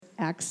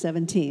Acts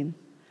 17.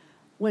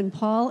 When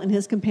Paul and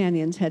his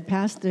companions had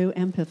passed through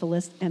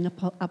Amphipolis and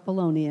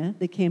Apollonia,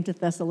 they came to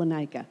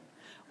Thessalonica,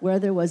 where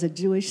there was a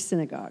Jewish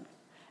synagogue.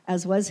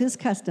 As was his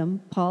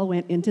custom, Paul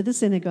went into the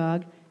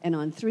synagogue, and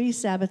on 3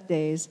 Sabbath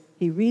days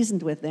he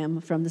reasoned with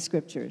them from the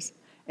Scriptures,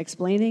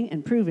 explaining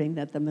and proving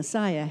that the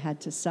Messiah had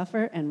to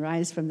suffer and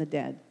rise from the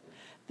dead.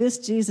 "This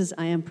Jesus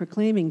I am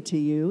proclaiming to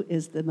you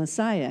is the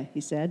Messiah,"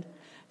 he said.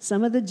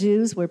 Some of the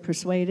Jews were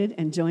persuaded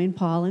and joined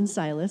Paul and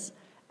Silas,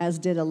 as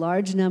did a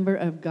large number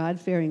of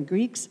God-fearing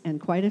Greeks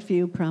and quite a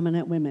few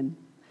prominent women.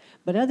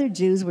 But other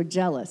Jews were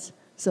jealous,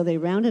 so they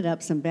rounded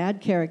up some bad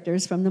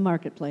characters from the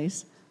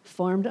marketplace,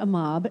 formed a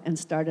mob, and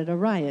started a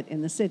riot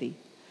in the city.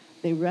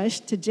 They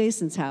rushed to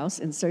Jensen's house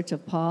in search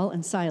of Paul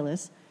and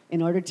Silas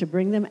in order to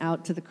bring them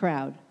out to the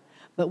crowd.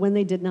 But when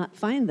they did not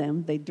find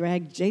them, they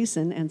dragged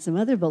Jensen and some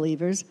other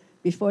believers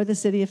before the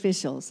city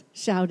officials,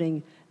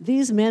 shouting,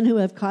 "These men who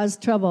have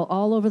caused trouble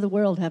all over the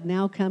world have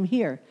now come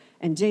here,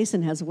 and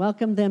Jensen has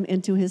welcomed them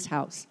into his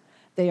house.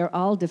 They are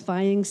all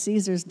defying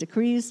Caesar's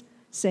decrees,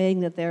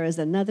 saying that there is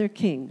another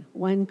king,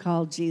 one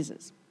called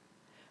Jesus."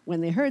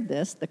 When they heard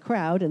this, the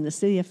crowd and the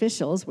city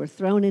officials were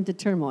thrown into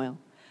turmoil.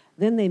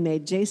 Then they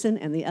made Jensen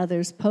and the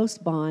others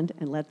post bond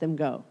and let them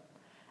go.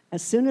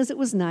 As soon as it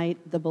was night,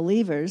 the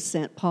believers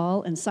sent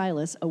Paul and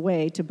Silas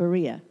away to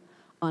Berea.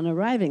 On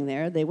arriving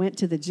there, they went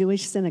to the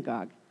Jewish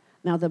synagogue.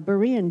 Now the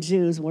Berean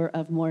Jews were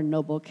of more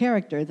noble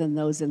character than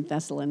those in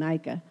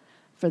Thessalonica,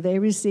 for they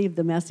received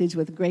the message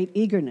with great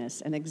eagerness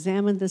and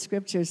examined the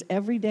Scriptures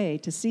every day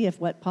to see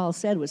if what Paul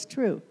said was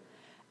true.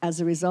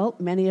 As a result,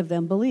 many of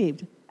them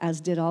believed,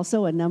 as did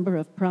also a number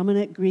of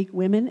prominent Greek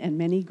women and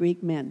many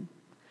Greek men.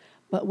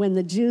 But when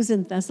the Jews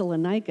in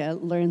Thessalonica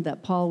learned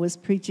that Paul was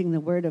preaching the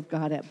word of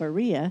God at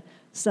Berea,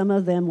 some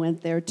of them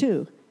went there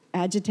too,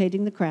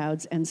 agitating the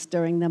crowds and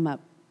stirring them up.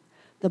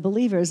 The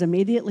believers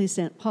immediately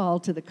sent Paul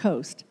to the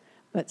coast,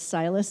 but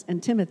Silas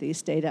and Timothy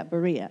stayed at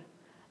Berea.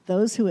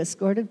 Those who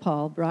escorted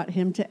Paul brought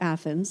him to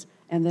Athens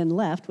and then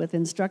left with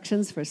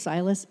instructions for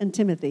Silas and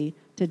Timothy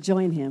to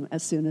join him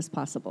as soon as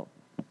possible.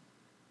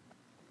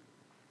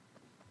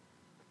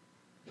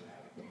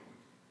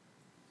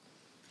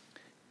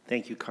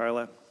 Thank you,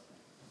 Carla.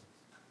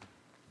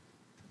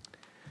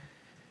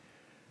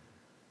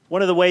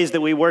 One of the ways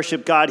that we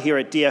worship God here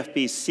at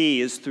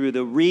DFBC is through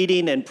the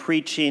reading and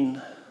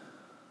preaching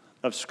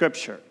of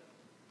Scripture.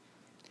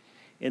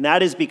 And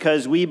that is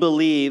because we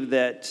believe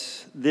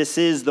that this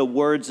is the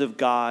words of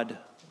God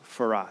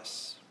for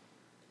us.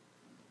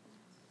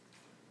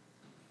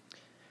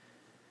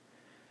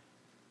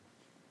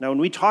 Now, when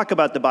we talk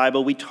about the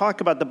Bible, we talk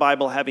about the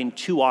Bible having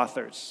 2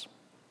 authors.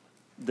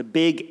 The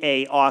big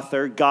A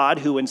author, God,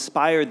 who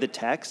inspired the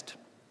text,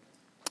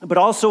 but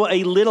also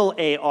a little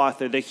a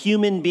author, the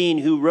human being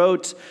who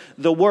wrote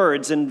the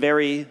words in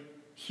very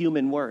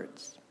human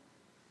words.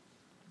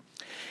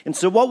 And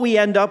so what we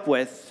end up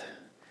with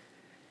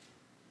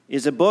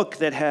is a book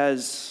that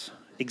has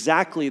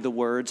exactly the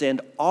words and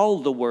all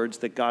the words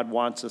that God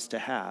wants us to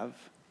have,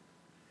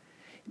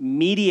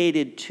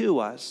 mediated to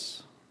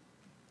us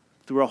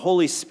through a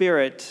Holy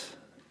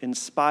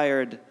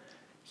Spirit-inspired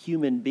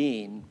human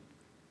being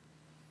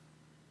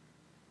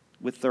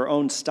with their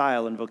own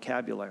style and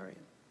vocabulary.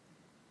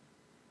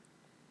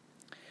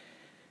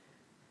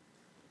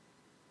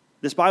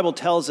 This Bible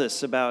tells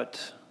us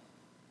about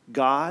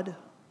God,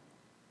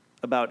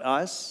 about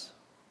us,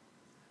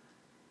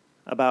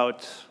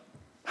 about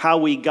how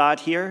we got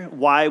here,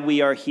 why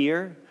we are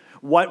here,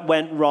 what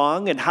went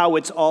wrong, and how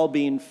it's all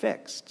being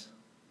fixed.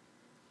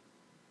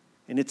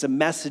 And it's a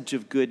message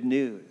of good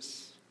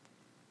news.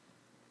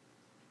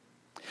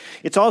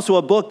 It's also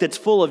a book that's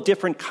full of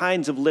different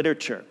kinds of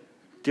literature,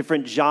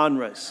 different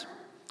genres,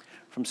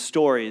 from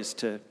stories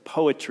to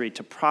poetry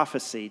to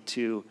prophecy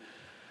to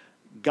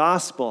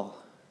gospel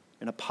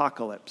and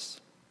apocalypse.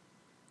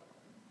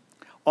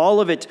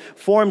 All of it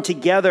formed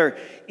together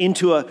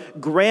into a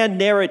grand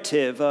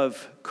narrative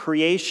of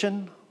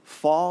creation,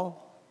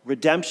 fall,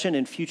 redemption,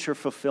 and future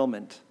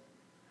fulfillment.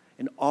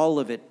 And all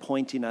of it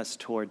pointing us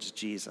towards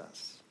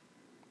Jesus.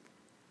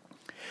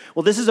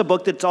 Well, this is a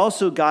book that's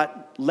also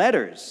got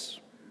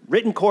letters,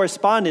 written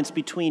correspondence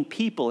between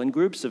people and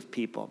groups of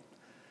people.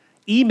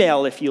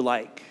 Email, if you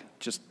like,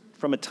 just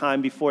from a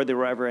time before there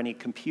were ever any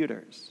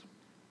computers.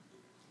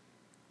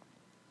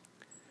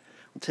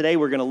 Today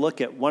we're going to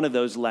look at one of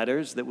those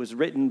letters that was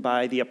written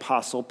by the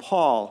Apostle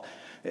Paul,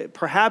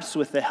 perhaps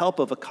with the help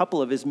of a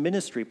couple of his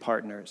ministry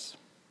partners.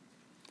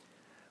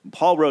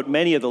 Paul wrote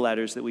many of the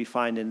letters that we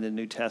find in the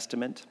New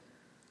Testament,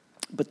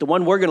 but the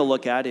one we're going to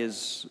look at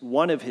is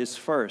one of his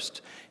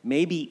first,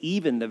 maybe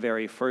even the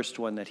very first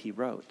one that he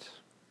wrote.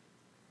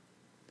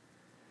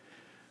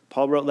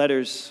 Paul wrote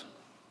letters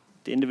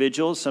to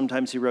individuals,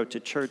 sometimes he wrote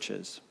to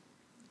churches.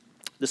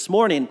 This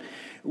morning,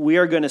 we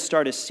are going to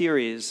start a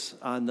series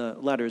on the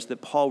letters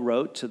that Paul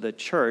wrote to the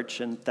church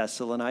in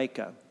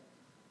Thessalonica.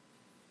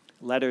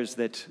 Letters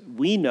that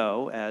we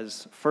know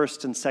as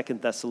 1st and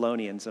 2nd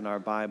Thessalonians in our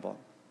Bible.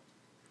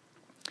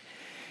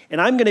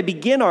 And I'm going to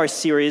begin our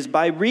series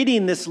by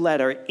reading this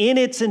letter in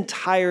its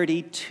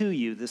entirety to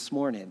you this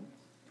morning.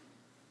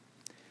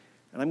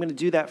 And I'm going to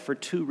do that for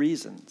two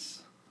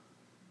reasons.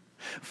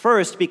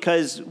 First,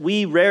 because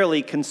we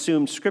rarely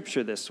consume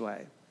Scripture this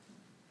way.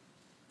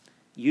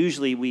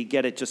 Usually we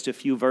get it just a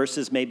few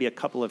verses, maybe a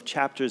couple of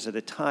chapters at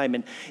a time.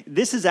 And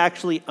this is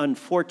actually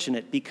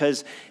unfortunate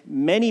because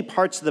many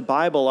parts of the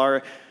Bible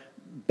are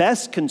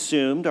best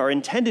consumed, are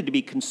intended to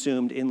be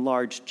consumed in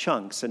large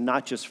chunks and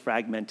not just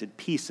fragmented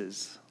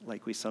pieces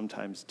like we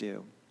sometimes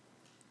do.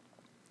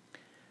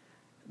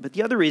 But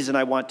the other reason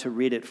I want to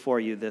read it for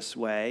you this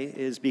way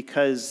is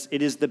because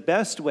it is the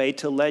best way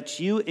to let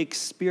you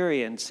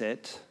experience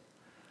it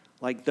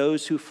like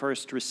those who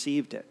first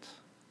received it.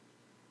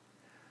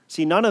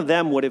 See, none of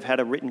them would have had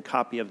a written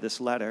copy of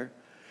this letter,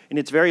 and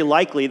it's very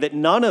likely that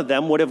none of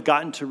them would have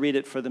gotten to read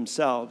it for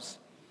themselves.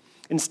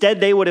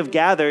 Instead, they would have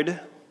gathered,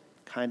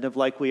 kind of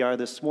like we are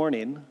this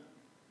morning,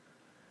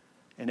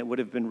 and it would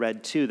have been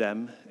read to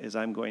them as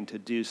I'm going to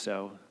do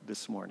so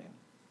this morning.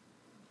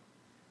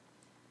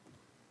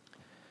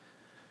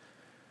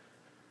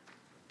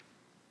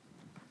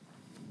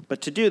 But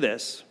to do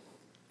this,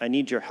 I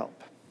need your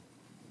help.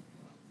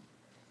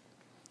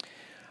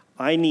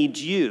 I need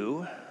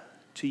you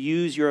to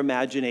use your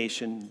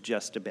imagination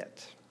just a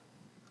bit.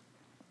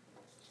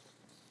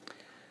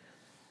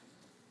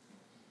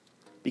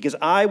 Because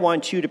I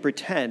want you to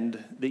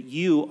pretend that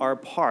you are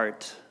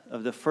part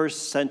of the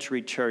first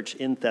century church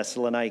in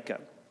Thessalonica.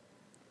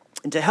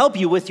 And to help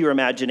you with your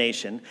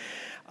imagination,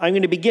 I'm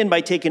going to begin by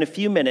taking a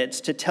few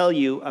minutes to tell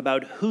you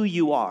about who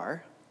you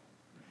are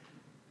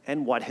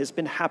and what has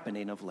been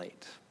happening of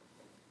late.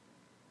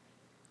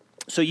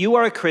 So you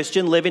are a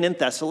Christian living in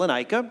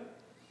Thessalonica.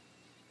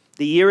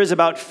 The year is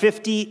about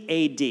 50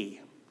 AD.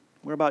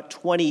 We're about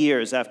 20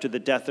 years after the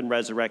death and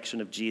resurrection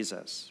of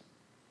Jesus.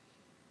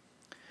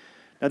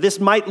 Now, this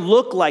might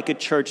look like a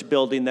church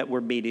building that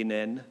we're meeting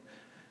in,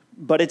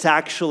 but it's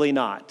actually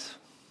not.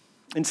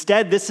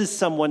 Instead, this is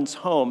someone's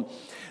home,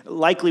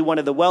 likely one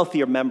of the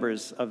wealthier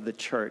members of the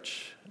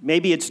church.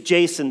 Maybe it's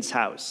Jason's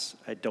house.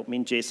 I don't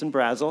mean Jason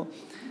Brazel.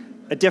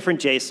 A different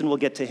Jason. We'll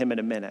get to him in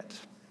a minute.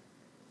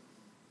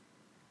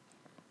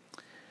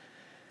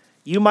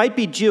 You might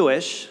be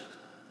Jewish,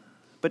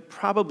 but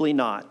probably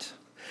not.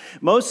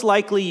 Most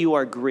likely you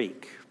are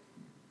Greek,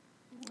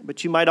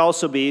 but you might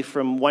also be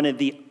from one of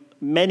the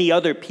many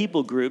other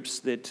people groups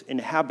that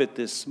inhabit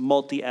this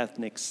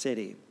multi-ethnic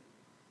city,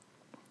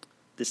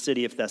 the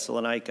city of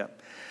Thessalonica.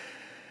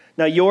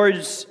 Now,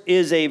 yours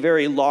is a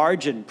very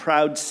large and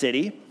proud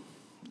city.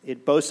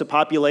 It boasts a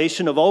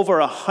population of over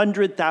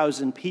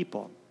 100,000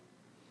 people.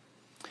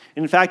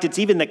 In fact, it's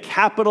even the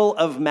capital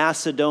of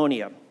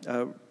Macedonia,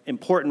 an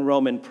important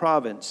Roman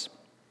province.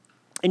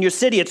 In your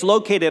city, it's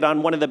located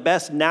on one of the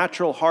best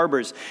natural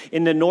harbors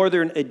in the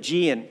northern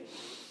Aegean.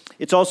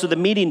 It's also the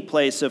meeting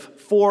place of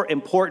 4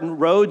 important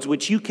roads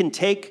which you can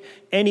take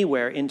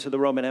anywhere into the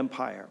Roman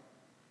Empire.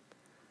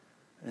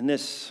 And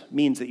this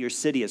means that your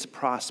city is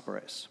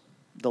prosperous.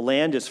 The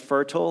land is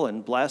fertile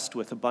and blessed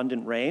with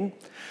abundant rain.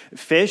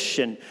 Fish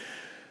and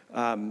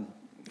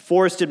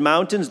forested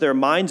mountains, there are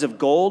mines of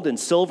gold and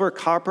silver,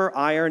 copper,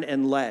 iron,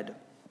 and lead.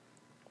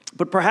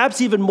 But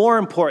perhaps even more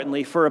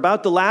importantly, for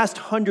about the last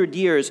 100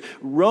 years,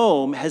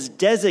 Rome has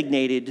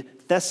designated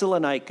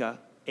Thessalonica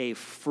a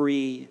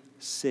free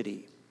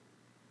city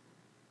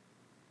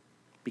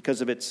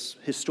because of its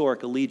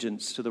historic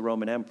allegiance to the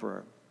Roman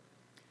emperor.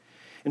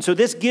 And so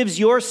this gives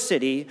your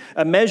city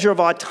a measure of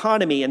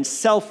autonomy and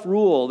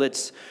self-rule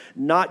that's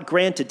not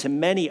granted to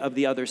many of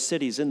the other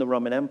cities in the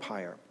Roman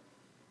Empire.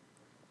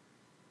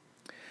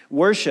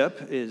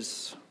 Worship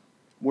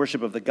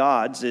of the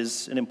gods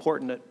is an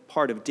important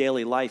part of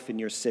daily life in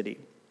your city.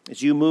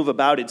 As you move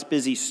about its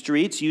busy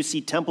streets, you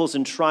see temples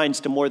and shrines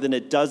to more than a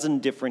dozen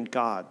different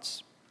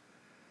gods.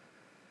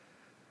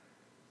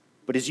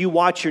 But as you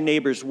watch your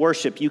neighbors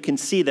worship, you can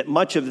see that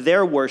much of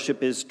their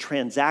worship is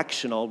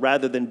transactional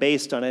rather than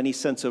based on any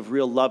sense of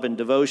real love and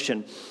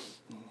devotion.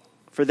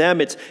 For them,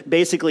 it's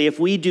basically, if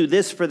we do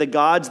this for the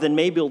gods, then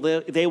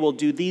maybe they will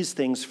do these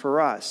things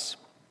for us.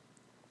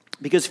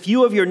 Because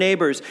few of your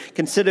neighbors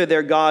consider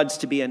their gods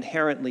to be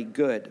inherently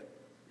good.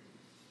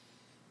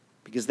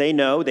 Because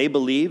they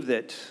believe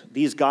that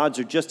these gods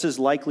are just as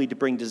likely to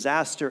bring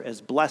disaster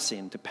as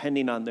blessing,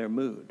 depending on their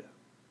mood.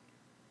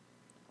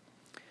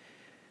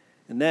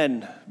 And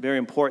then, very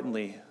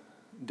importantly,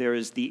 there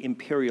is the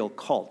imperial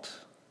cult,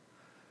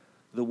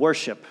 the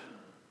worship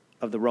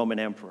of the Roman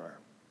emperor.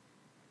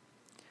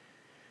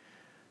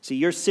 See,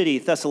 your city,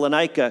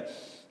 Thessalonica,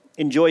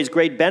 enjoys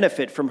great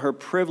benefit from her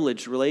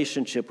privileged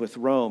relationship with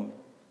Rome.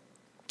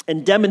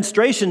 And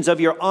demonstrations of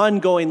your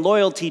ongoing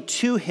loyalty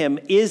to him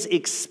is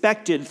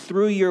expected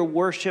through your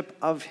worship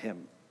of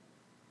him.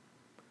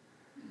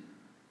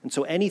 And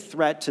so any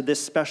threat to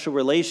this special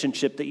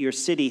relationship that your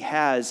city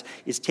has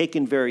is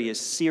taken very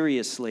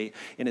seriously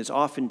and is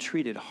often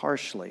treated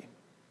harshly.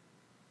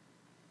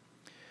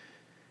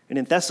 And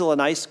in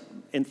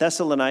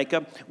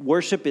Thessalonica,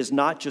 worship is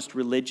not just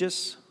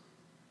religious,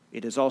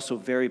 it is also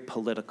very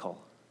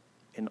political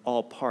in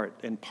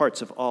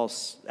parts of all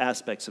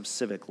aspects of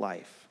civic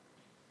life.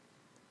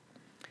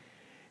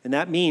 And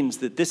that means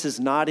that this is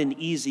not an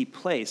easy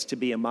place to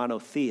be a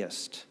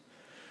monotheist,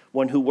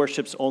 one who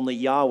worships only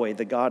Yahweh,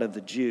 the God of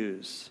the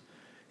Jews,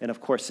 and of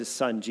course his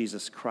son,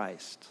 Jesus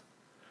Christ,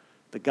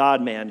 the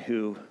God-man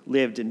who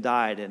lived and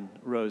died and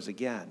rose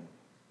again.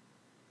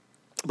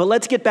 But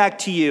let's get back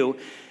to you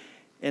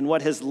and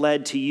what has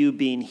led to you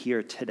being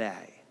here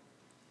today.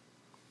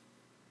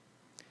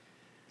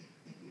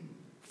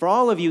 For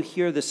all of you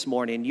here this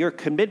morning, your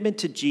commitment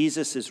to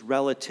Jesus is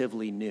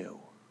relatively new,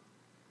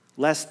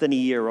 less than a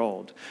year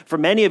old. For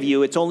many of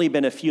you, it's only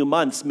been a few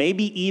months,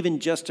 maybe even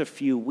just a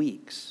few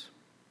weeks.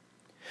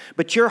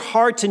 But your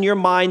hearts and your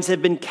minds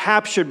have been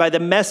captured by the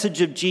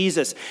message of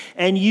Jesus,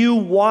 and you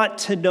want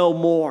to know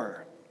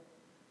more.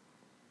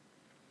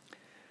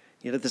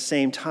 Yet at the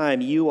same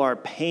time, you are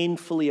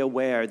painfully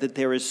aware that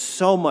there is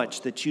so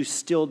much that you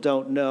still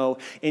don't know,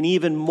 and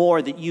even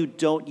more that you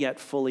don't yet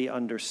fully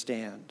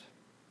understand.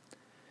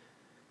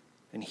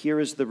 And here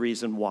is the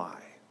reason why.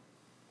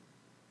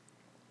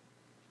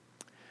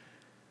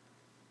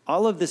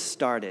 All of this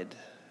started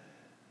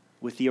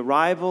with the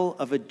arrival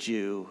of a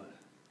Jew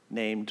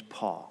named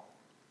Paul.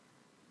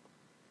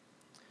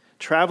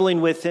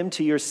 Traveling with him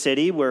to your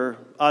city were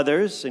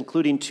others,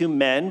 including 2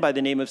 men by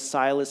the name of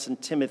Silas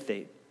and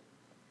Timothy.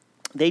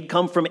 They'd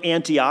come from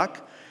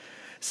Antioch,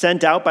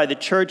 sent out by the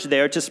church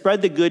there to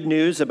spread the good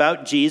news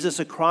about Jesus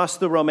across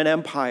the Roman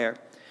Empire.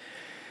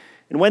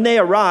 And when they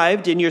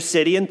arrived in your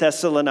city in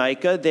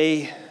Thessalonica,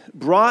 they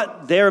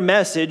brought their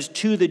message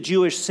to the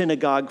Jewish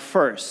synagogue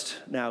first.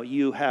 Now,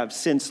 you have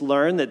since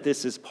learned that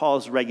this is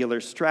Paul's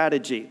regular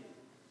strategy.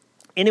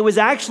 And it was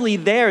actually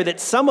there that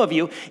some of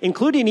you,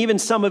 including even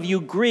some of you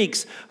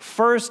Greeks,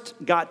 first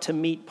got to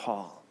meet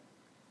Paul.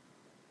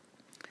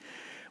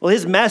 Well,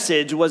 his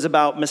message was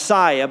about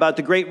Messiah, about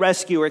the great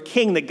rescuer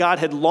king that God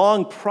had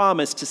long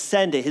promised to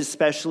send to his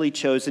specially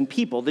chosen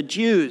people, the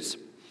Jews.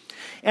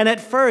 And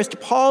at first,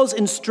 Paul's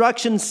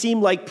instructions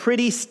seemed like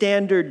pretty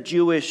standard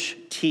Jewish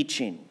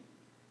teaching.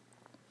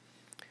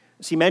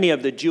 See, many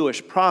of the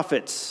Jewish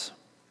prophets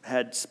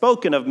had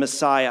spoken of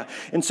Messiah,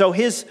 and so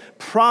his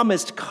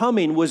promised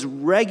coming was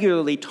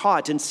regularly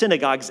taught in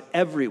synagogues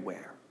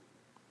everywhere.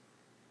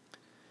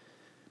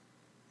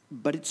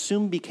 But it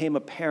soon became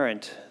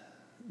apparent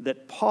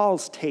that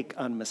Paul's take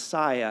on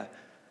Messiah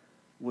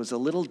was a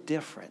little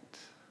different.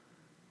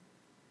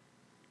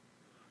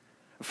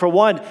 For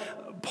one,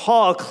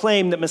 Paul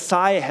claimed that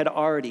Messiah had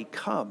already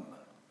come.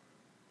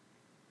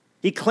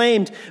 He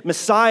claimed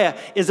Messiah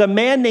is a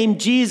man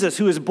named Jesus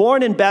who was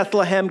born in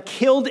Bethlehem,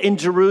 killed in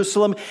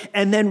Jerusalem,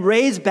 and then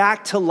raised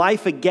back to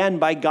life again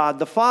by God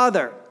the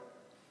Father.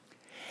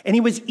 And he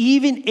was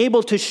even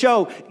able to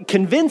show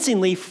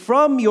convincingly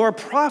from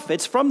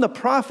the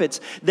prophets,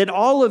 that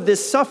all of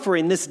this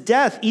suffering, this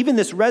death, even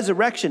this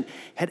resurrection,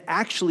 had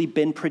actually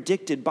been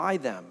predicted by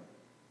them.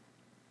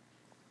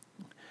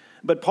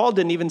 But Paul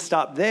didn't even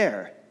stop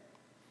there.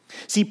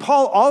 See,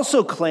 Paul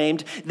also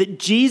claimed that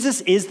Jesus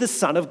is the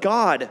Son of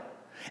God,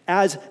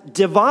 as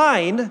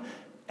divine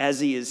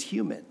as he is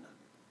human.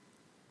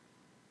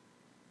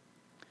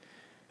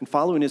 And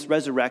following his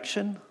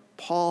resurrection,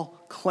 Paul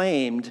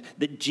claimed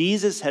that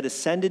Jesus had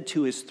ascended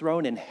to his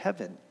throne in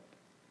heaven,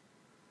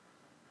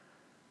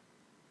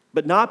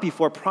 but not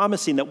before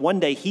promising that one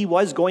day he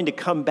was going to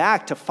come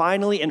back to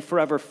finally and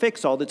forever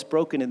fix all that's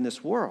broken in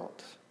this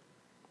world.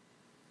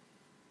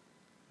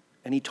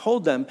 And he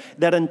told them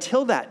that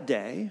until that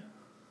day,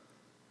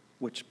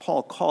 which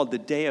Paul called the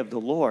day of the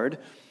Lord,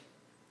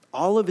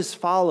 all of his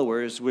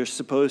followers were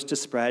supposed to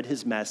spread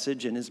his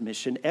message and his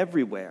mission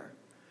everywhere.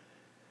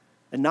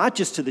 And not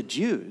just to the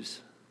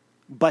Jews,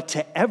 but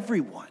to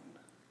everyone.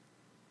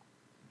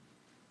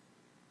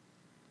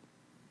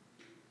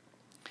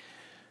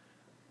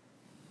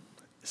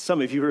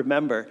 Some of you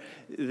remember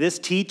this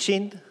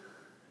teaching,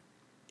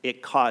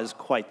 it caused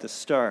quite the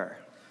stir.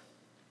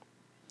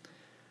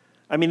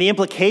 I mean, the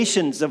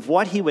implications of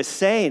what he was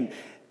saying,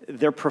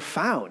 they're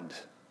profound.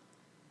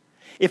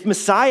 If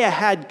Messiah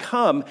had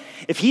come,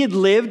 if he had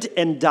lived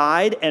and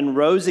died and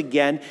rose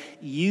again,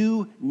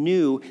 you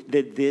knew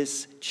that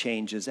this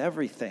changes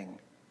everything.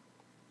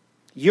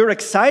 You're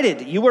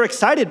excited. You were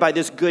excited by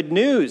this good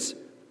news.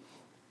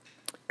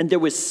 And there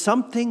was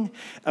something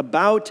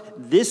about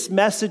this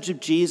message of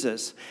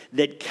Jesus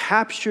that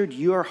captured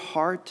your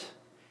heart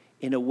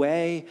in a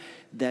way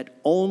that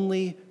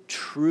only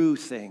true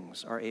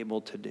things are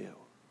able to do.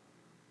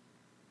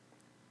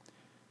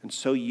 And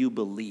so you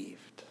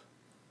believed.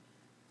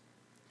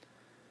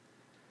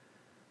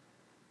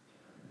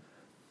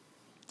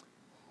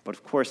 But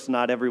of course,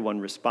 not everyone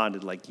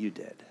responded like you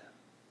did.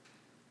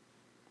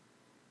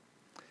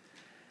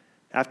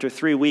 After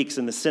 3 weeks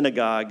in the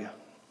synagogue,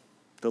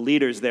 the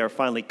leaders there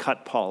finally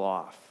cut Paul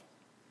off.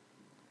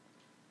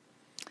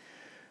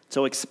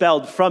 So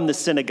expelled from the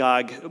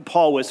synagogue,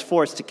 Paul was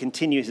forced to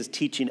continue his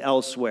teaching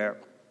elsewhere.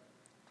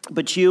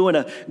 But you and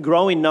a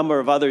growing number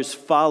of others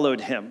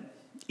followed him,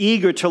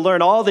 eager to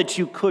learn all that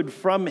you could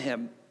from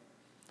him.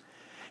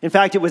 In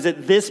fact, it was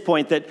at this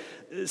point that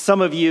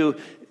some of you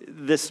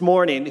this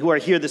morning, who are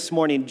here this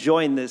morning,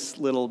 joined this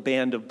little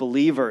band of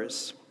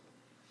believers.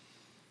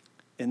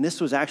 And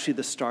this was actually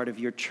the start of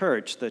your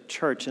church, the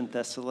church in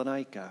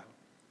Thessalonica.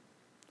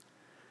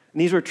 And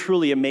these were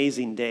truly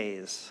amazing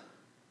days.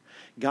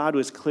 God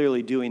was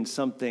clearly doing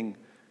something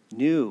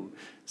new,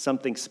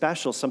 something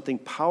special, something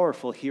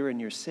powerful here in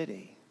your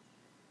city.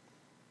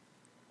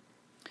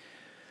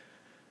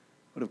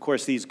 But of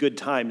course, these good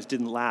times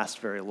didn't last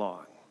very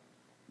long.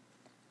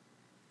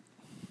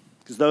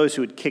 Because those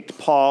who had kicked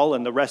Paul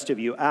and the rest of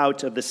you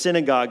out of the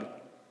synagogue,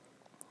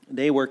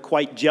 they were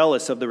quite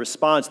jealous of the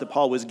response that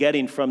Paul was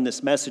getting from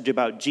this message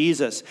about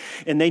Jesus,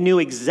 and they knew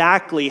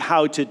exactly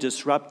how to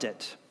disrupt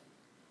it.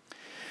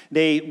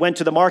 They went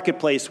to the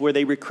marketplace where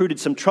they recruited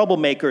some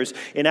troublemakers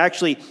and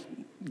actually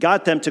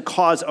got them to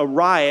cause a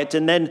riot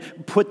and then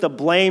put the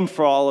blame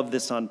for all of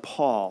this on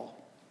Paul.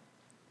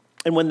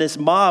 And when this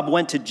mob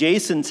went to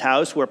Jason's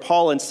house where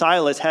Paul and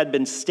Silas had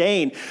been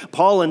staying,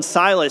 Paul and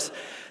Silas,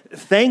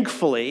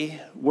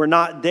 thankfully, were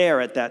not there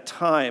at that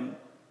time.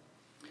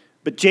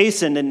 But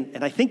Jason,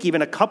 and I think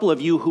even a couple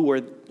of you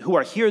who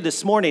are here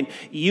this morning,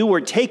 you were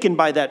taken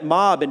by that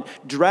mob and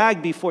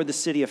dragged before the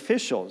city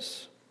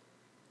officials.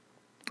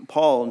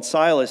 Paul and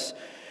Silas,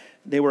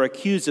 they were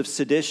accused of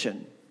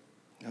sedition,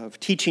 of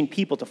teaching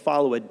people to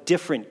follow a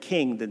different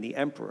king than the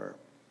emperor.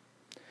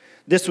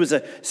 This was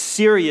a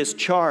serious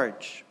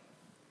charge.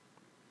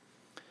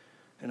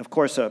 And of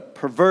course, a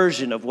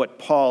perversion of what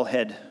Paul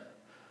had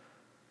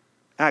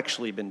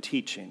actually been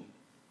teaching.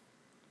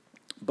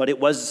 But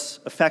it was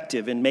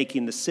effective in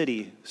making the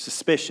city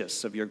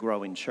suspicious of your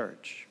growing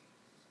church.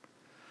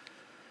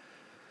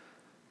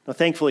 Now,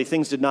 thankfully,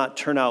 things did not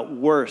turn out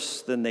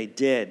worse than they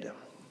did.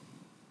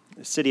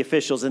 The city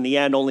officials, in the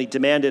end, only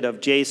demanded of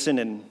Jason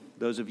and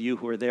those of you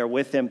who were there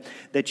with him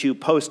that you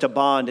post a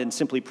bond and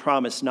simply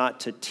promise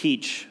not to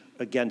teach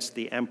against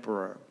the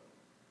emperor.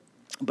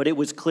 But it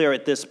was clear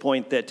at this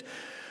point that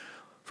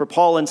for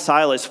Paul and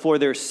Silas, for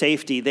their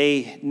safety,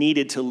 they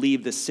needed to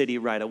leave the city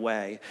right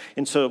away.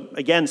 And so,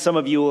 again, some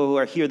of you who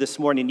are here this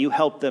morning, you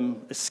helped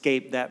them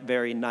escape that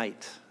very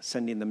night,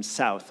 sending them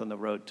south on the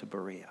road to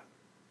Berea.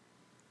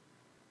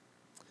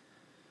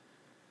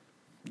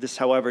 This,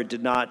 however,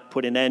 did not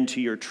put an end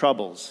to your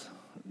troubles,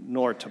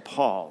 nor to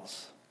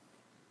Paul's.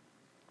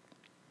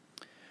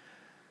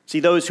 See,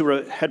 those who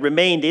had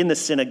remained in the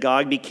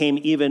synagogue became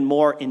even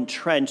more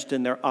entrenched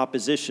in their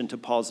opposition to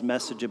Paul's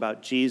message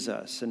about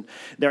Jesus. And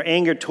their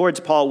anger towards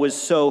Paul was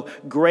so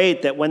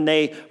great that when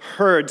they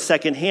heard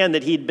secondhand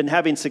that he'd been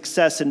having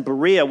success in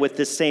Berea with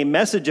this same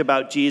message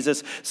about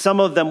Jesus, some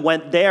of them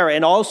went there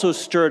and also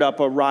stirred up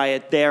a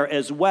riot there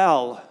as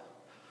well.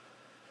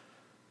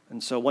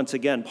 And so once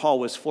again, Paul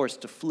was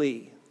forced to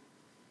flee,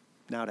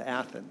 now to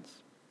Athens.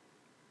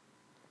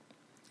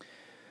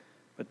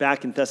 But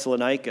back in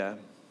Thessalonica,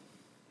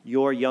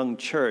 your young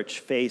church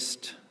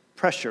faced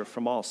pressure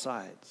from all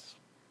sides.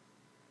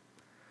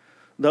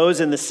 Those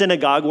in the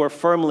synagogue were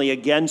firmly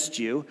against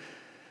you,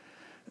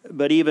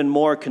 but even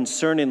more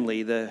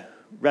concerningly, the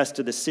rest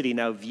of the city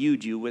now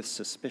viewed you with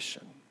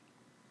suspicion.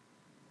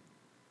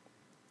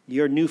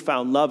 Your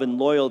newfound love and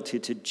loyalty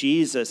to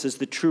Jesus as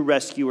the true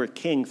rescuer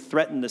king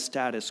threatened the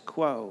status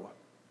quo.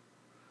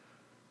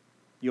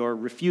 Your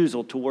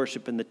refusal to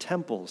worship in the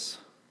temples,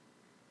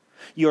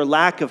 your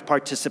lack of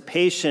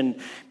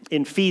participation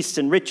in feasts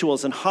and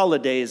rituals and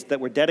holidays that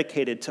were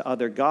dedicated to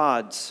other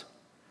gods,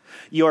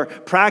 your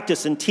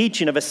practice and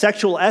teaching of a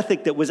sexual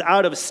ethic that was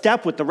out of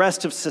step with the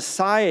rest of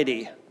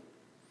society.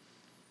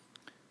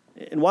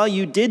 And while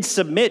you did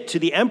submit to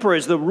the emperor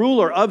as the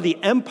ruler of the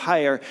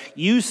empire,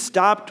 you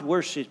stopped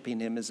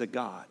worshiping him as a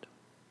god.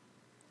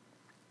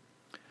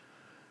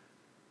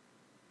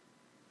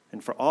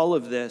 And for all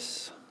of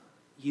this,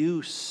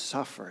 you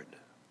suffered.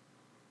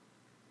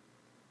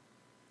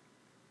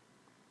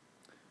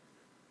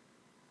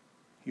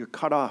 You're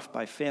cut off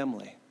by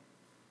family.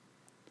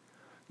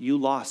 You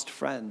lost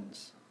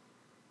friends.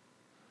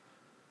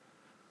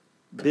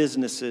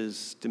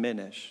 Businesses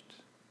diminished.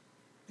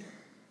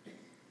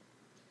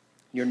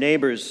 Your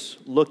neighbors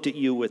looked at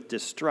you with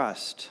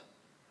distrust.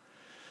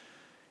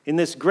 In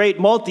this great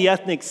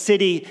multi-ethnic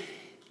city,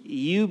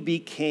 you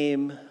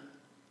became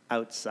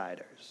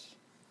outsiders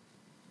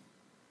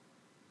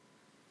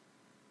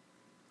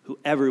who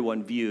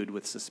everyone viewed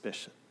with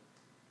suspicion.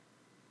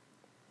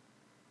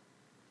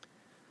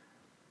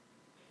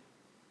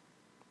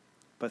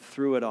 But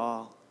through it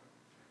all,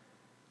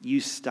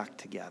 you stuck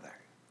together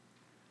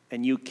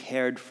and you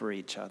cared for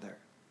each other.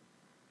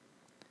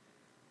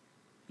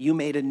 You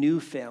made a new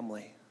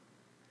family.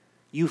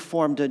 You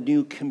formed a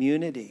new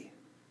community.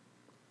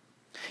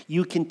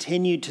 You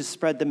continued to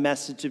spread the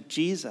message of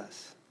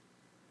Jesus.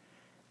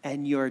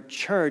 And your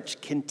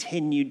church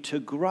continued to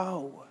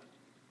grow.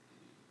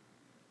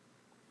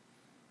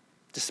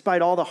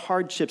 Despite all the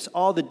hardships,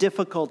 all the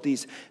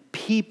difficulties,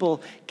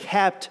 people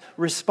kept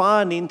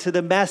responding to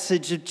the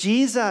message of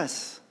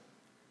Jesus.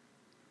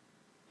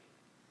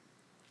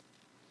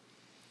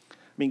 I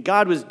mean,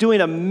 God was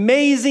doing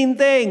amazing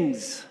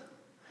things.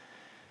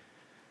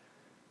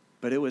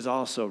 But it was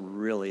also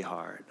really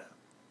hard.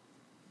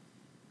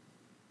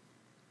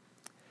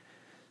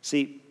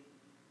 See,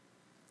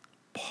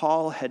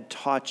 Paul had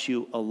taught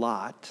you a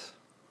lot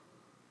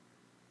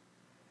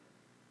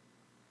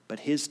but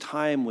his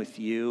time with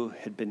you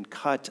had been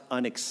cut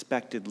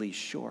unexpectedly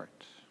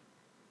short.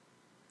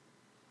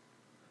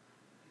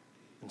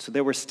 And so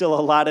there were still a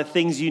lot of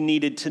things you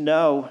needed to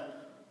know.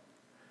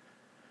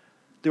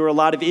 There were a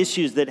lot of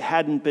issues that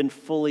hadn't been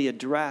fully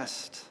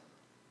addressed.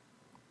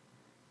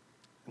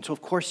 And so,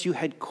 of course, you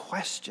had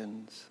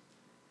questions.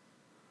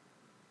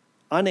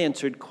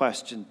 Unanswered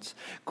questions.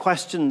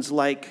 Questions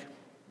like,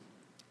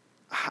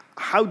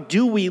 how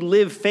do we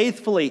live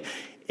faithfully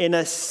in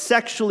a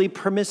sexually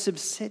permissive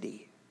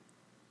city?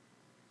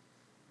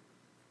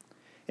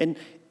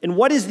 And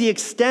what is the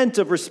extent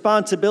of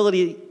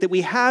responsibility that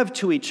we have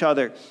to each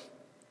other?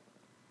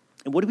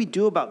 And what do we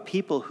do about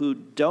people who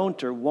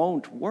don't or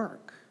won't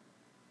work?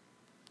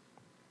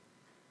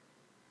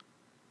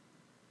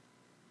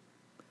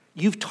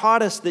 You've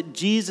taught us that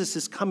Jesus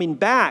is coming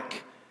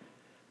back,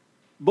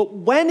 but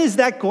when is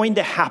that going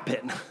to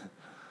happen?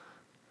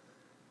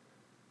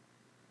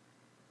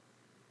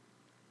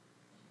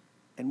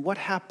 And what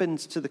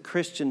happens to the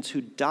Christians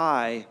who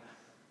die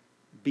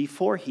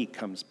before he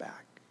comes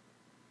back?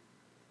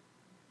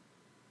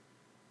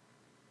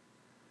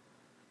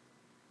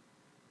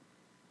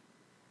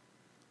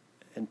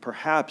 And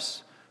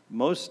perhaps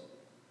most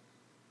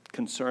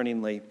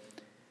concerningly,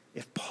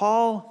 if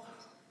Paul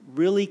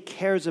really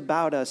cares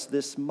about us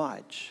this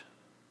much,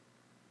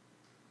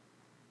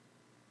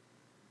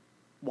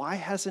 why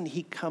hasn't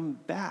he come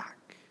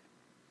back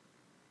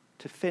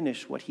to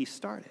finish what he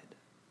started?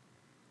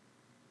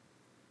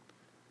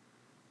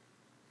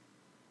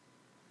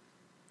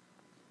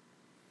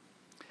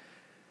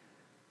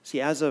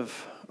 See, as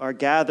of our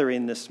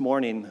gathering this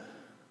morning,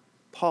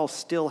 Paul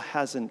still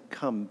hasn't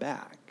come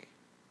back.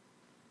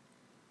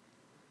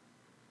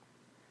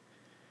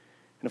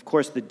 And of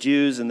course, the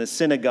Jews in the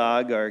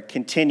synagogue are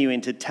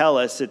continuing to tell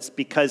us it's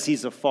because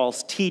he's a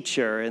false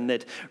teacher and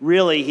that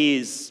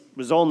really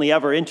was only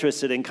ever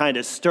interested in kind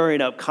of stirring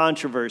up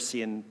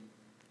controversy and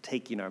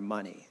taking our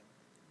money.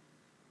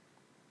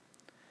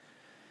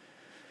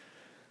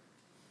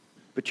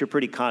 But you're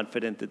pretty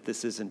confident that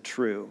this isn't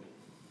true.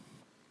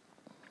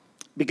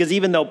 Because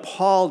even though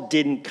Paul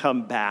didn't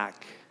come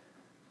back,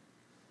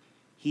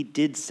 he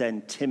did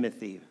send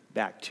Timothy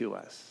back to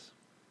us.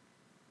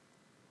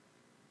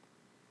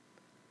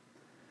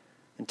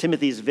 And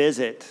Timothy's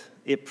visit,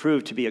 it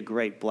proved to be a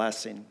great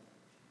blessing.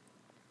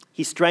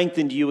 He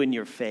strengthened you in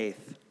your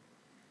faith.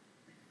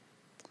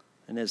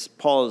 And as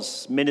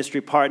Paul's ministry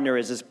partner,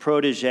 as his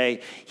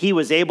protege, he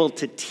was able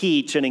to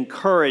teach and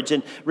encourage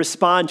and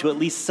respond to at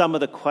least some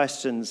of the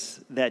questions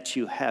that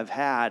you have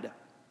had.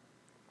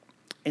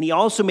 And he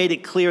also made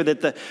it clear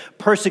that the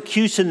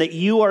persecution that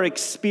you are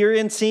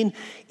experiencing,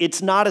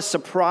 it's not a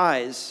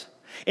surprise.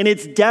 And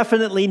it's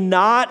definitely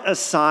not a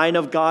sign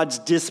of God's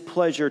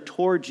displeasure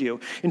towards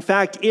you. In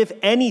fact, if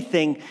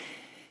anything,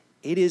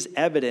 it is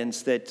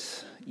evidence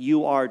that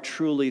you are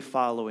truly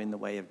following the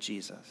way of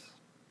Jesus.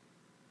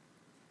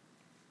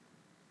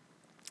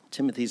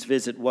 Timothy's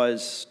visit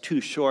was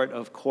too short,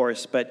 of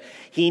course, but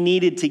he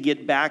needed to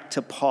get back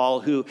to Paul,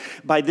 who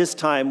by this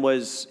time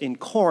was in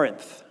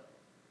Corinth,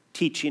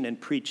 teaching and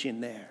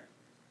preaching there.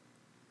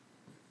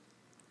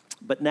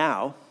 But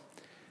now,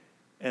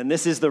 and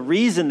this is the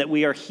reason that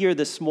we are here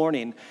this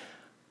morning,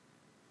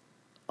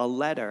 a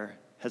letter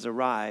has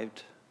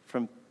arrived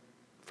from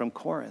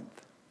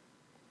Corinth,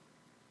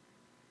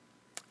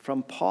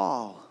 from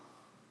Paul.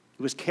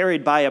 It was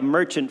carried by a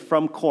merchant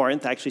from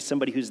Corinth, actually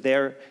somebody who's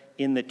there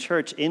in the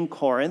church in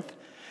Corinth,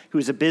 who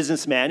was a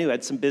businessman who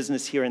had some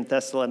business here in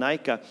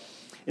Thessalonica.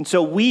 And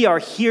so we are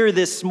here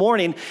this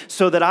morning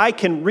so that I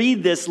can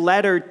read this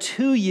letter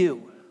to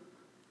you.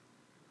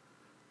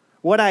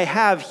 What I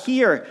have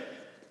here,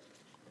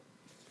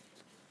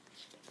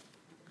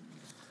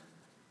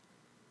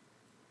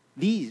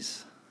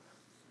 these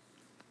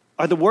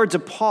are the words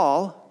of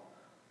Paul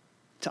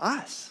to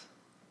us.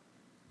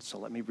 So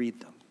let me read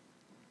them.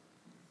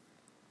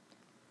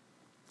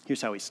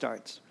 Here's how he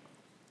starts.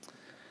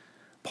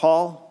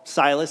 Paul,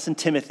 Silas, and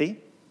Timothy,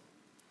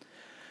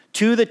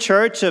 to the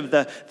church of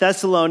the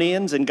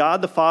Thessalonians and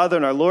God the Father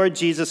and our Lord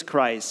Jesus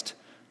Christ,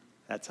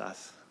 that's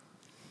us,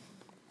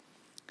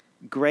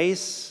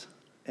 grace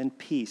and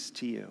peace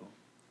to you.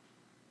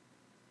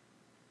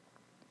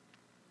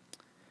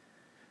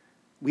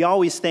 We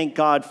always thank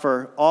God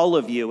for all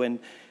of you and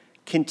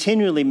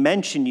continually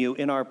mention you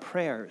in our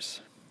prayers.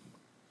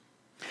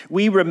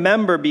 We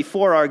remember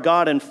before our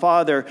God and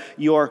Father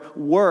your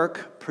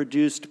work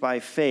produced by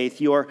faith,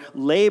 your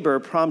labor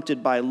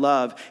prompted by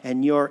love,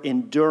 and your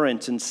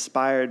endurance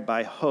inspired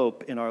by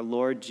hope in our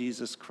Lord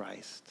Jesus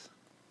Christ.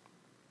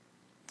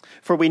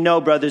 For we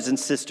know, brothers and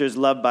sisters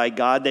loved by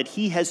God, that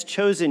he has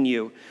chosen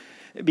you,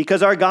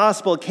 because our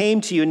gospel came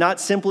to you not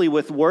simply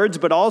with words,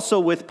 but also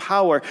with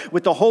power,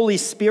 with the Holy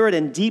Spirit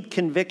and deep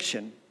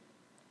conviction.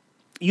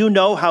 You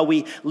know how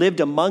we lived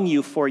among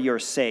you for your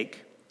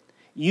sake.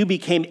 You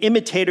became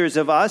imitators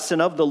of us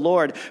and of the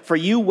Lord, for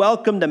you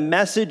welcomed a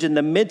message in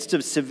the midst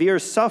of severe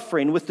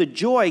suffering with the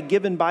joy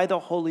given by the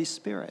Holy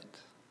Spirit.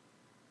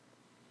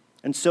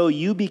 And so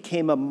you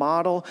became a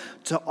model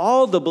to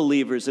all the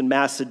believers in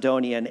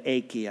Macedonia and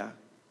Achaia.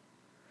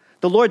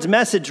 The Lord's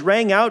message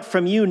rang out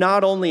from you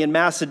not only in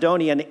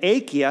Macedonia and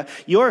Achaia.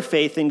 Your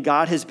faith in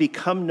God has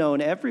become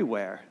known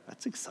everywhere.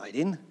 That's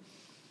exciting.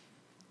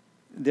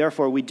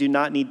 Therefore, we do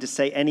not need to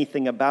say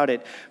anything about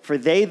it, for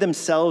they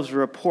themselves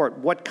report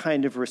what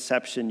kind of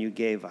reception you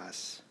gave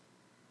us.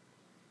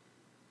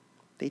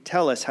 They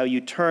tell us how you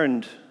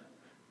turned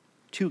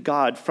to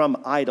God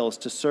from idols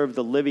to serve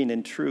the living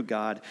and true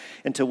God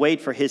and to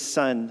wait for his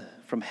Son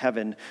from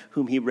heaven,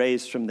 whom he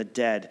raised from the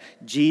dead,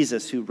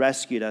 Jesus, who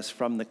rescued us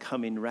from the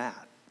coming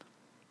wrath.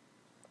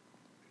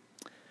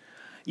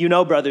 You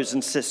know, brothers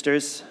and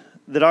sisters,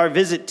 that our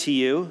visit to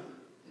you,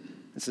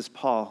 this is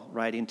Paul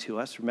writing to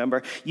us,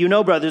 remember, you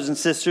know, brothers and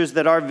sisters,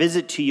 that our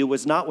visit to you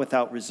was not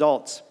without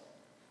results.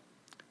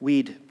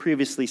 We'd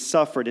previously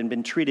suffered and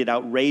been treated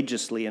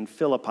outrageously in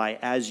Philippi,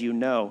 as you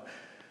know.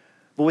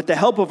 But with the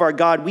help of our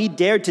God, we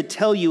dared to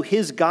tell you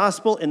his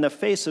gospel in the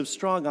face of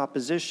strong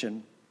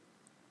opposition.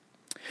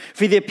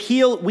 For the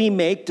appeal we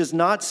make does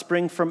not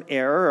spring from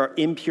error or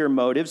impure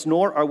motives,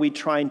 nor are we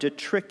trying to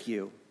trick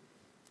you.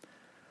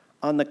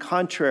 On the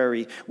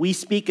contrary, we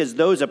speak as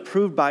those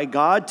approved by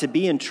God to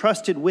be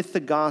entrusted with the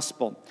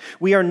gospel.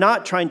 We are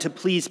not trying to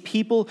please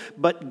people,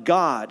 but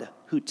God,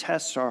 who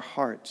tests our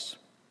hearts.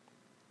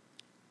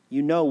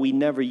 You know we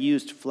never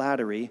used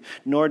flattery,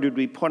 nor did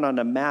we put on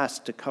a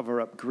mask to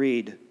cover up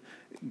greed.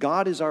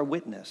 God is our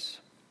witness.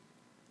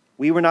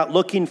 We were not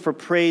looking for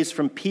praise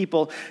from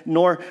people,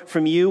 nor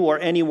from you or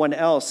anyone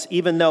else,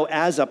 even though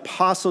as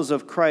apostles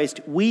of Christ,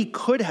 we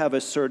could have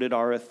asserted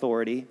our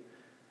authority,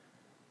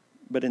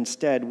 but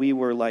instead we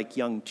were like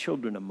young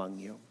children among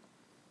you.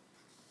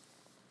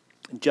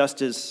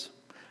 Just as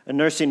a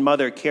nursing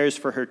mother cares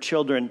for her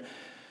children,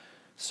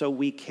 so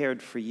we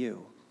cared for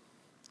you.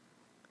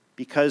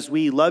 Because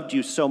we loved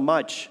you so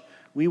much,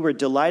 we were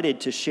delighted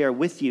to share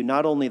with you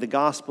not only the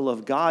gospel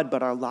of God,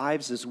 but our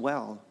lives as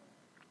well.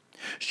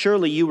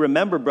 Surely you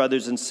remember,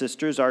 brothers and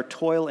sisters, our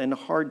toil and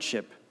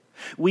hardship.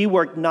 We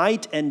worked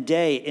night and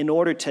day in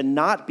order to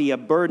not be a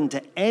burden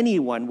to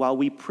anyone while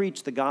we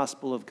preach the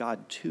gospel of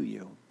God to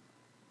you.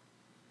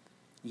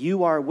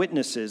 You are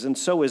witnesses, and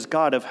so is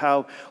God, of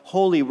how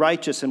holy,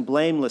 righteous, and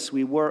blameless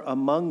we were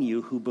among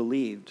you who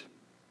believed.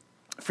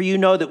 For you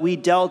know that we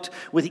dealt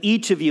with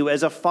each of you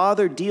as a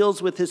father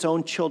deals with his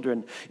own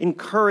children,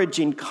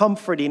 encouraging,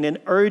 comforting, and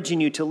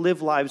urging you to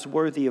live lives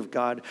worthy of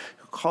God,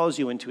 who calls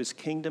you into his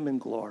kingdom and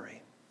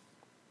glory.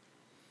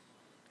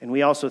 And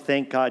we also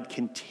thank God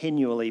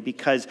continually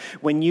because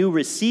when you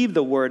received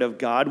the word of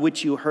God,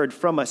 which you heard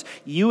from us,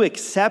 you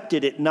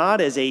accepted it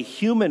not as a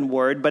human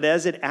word, but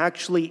as it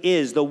actually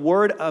is, the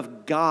word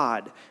of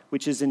God,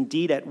 which is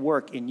indeed at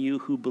work in you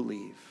who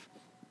believe.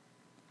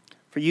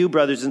 For you,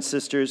 brothers and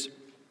sisters,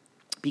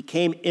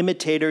 became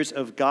imitators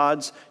of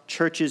God's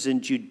churches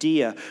in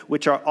Judea,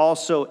 which are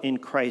also in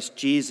Christ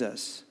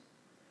Jesus.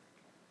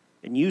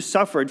 And you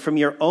suffered from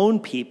your own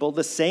people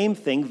the same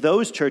thing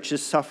those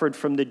churches suffered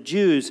from the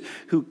Jews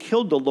who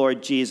killed the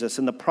Lord Jesus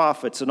and the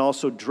prophets and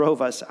also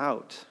drove us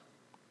out.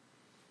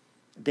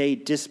 They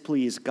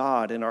displease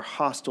God and are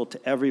hostile to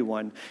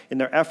everyone in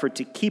their effort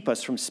to keep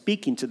us from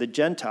speaking to the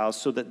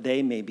Gentiles so that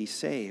they may be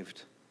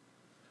saved.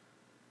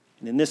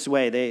 And in this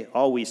way, they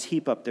always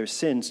heap up their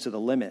sins to the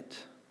limit.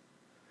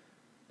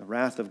 The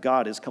wrath of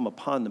God has come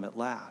upon them at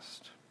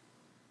last.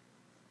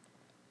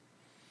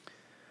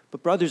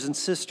 But brothers and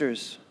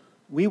sisters,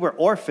 we were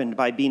orphaned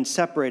by being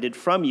separated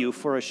from you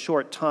for a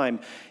short time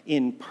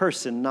in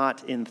person,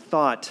 not in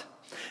thought.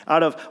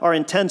 Out of our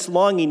intense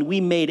longing,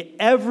 we made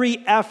every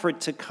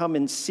effort to come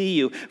and see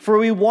you, for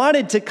we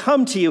wanted to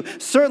come to you.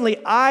 Certainly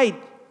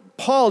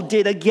Paul,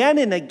 did again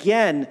and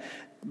again,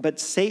 but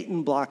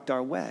Satan blocked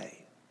our way.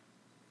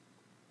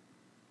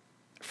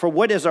 For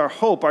what is our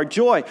hope, our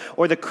joy,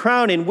 or the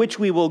crown in which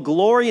we will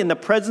glory in the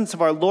presence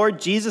of our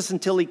Lord Jesus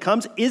until he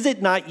comes? Is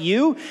it not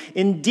you?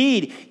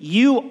 Indeed,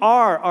 you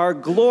are our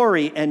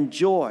glory and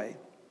joy.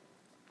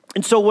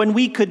 And so when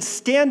we could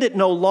stand it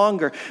no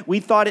longer, we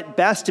thought it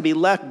best to be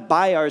left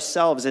by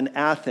ourselves in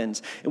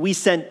Athens. And we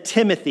sent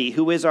Timothy,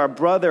 who is our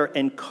brother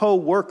and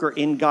co-worker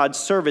in God's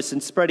service in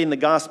spreading the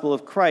gospel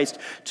of Christ,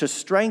 to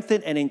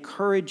strengthen and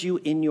encourage you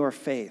in your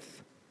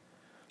faith,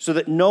 so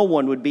that no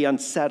one would be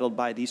unsettled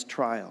by these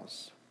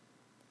trials.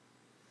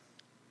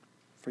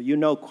 For you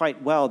know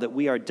quite well that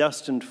we are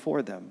destined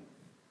for them.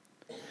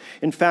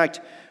 In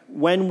fact,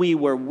 when we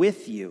were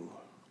with you,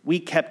 we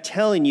kept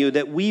telling you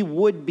that we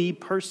would be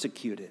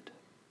persecuted.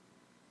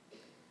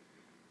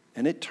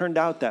 And it turned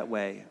out that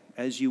way,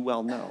 as you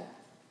well know.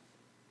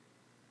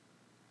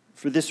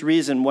 For this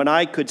reason, when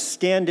I could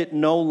stand it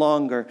no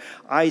longer,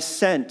 I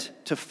sent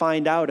to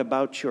find out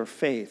about your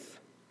faith.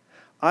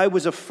 I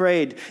was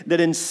afraid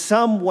that in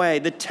some way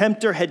the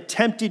tempter had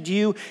tempted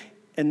you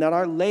and that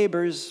our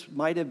labors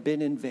might have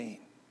been in vain.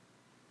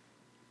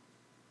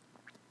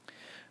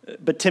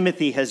 But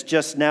Timothy has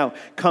just now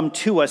come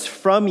to us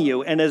from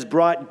you and has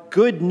brought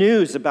good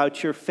news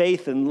about your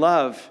faith and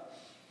love.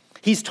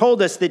 He's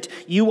told us that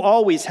you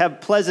always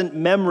have pleasant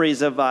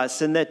memories of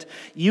us and that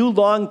you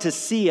long to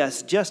see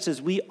us just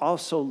as we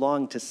also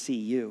long to see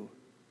you.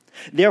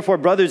 Therefore,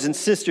 brothers and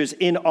sisters,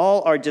 in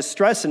all our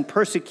distress and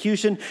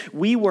persecution,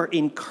 we were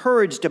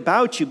encouraged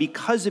about you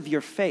because of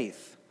your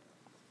faith.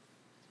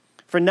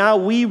 For now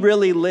we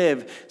really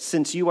live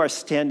since you are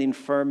standing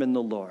firm in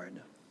the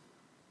Lord.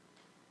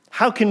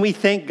 How can we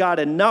thank God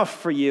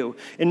enough for you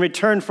in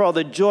return for all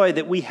the joy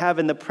that we have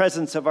in the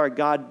presence of our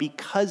God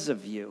because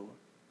of you?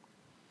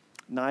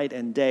 Night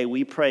and day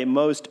we pray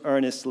most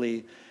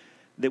earnestly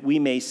that we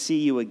may see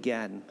you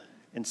again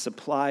and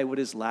supply what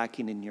is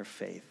lacking in your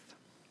faith.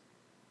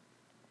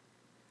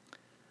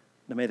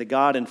 Now may the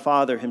God and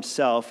Father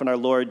himself and our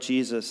Lord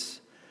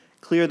Jesus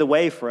clear the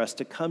way for us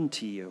to come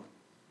to you.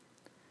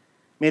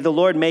 May the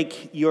Lord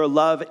make your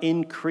love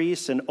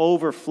increase and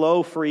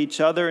overflow for each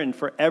other and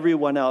for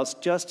everyone else,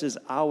 just as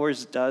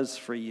ours does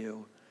for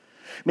you.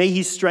 May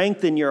he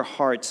strengthen your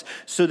hearts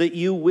so that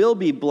you will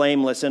be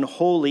blameless and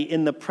holy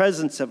in the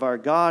presence of our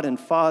God and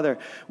Father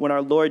when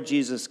our Lord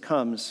Jesus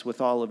comes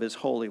with all of his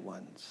holy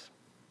ones.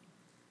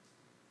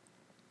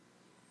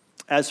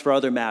 As for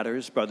other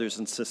matters, brothers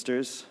and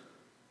sisters,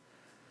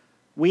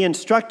 we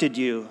instructed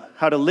you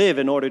how to live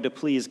in order to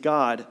please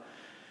God,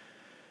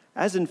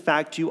 as in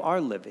fact you are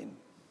living.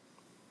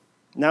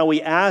 Now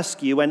we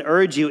ask you and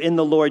urge you in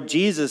the Lord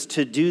Jesus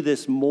to do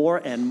this more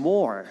and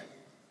more.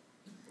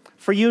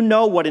 For you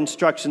know what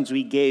instructions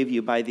we gave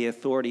you by the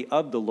authority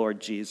of the Lord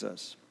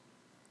Jesus.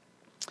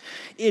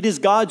 It is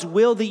God's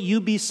will that you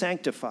be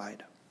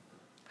sanctified,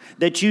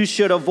 that you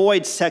should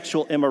avoid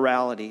sexual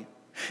immorality,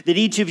 that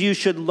each of you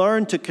should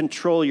learn to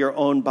control your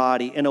own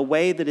body in a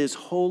way that is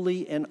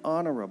holy and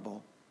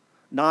honorable,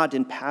 not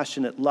in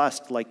passionate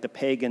lust like the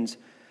pagans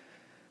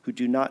who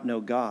do not know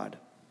God.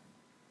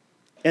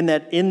 And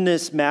that in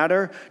this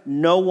matter,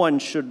 no one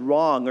should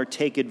wrong or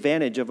take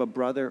advantage of a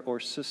brother or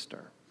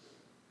sister.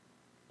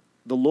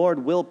 The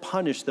Lord will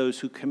punish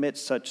those who commit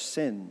such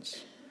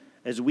sins,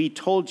 as we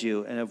told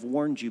you and have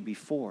warned you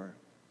before.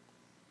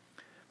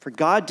 For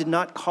God did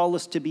not call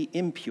us to be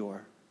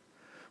impure,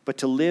 but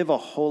to live a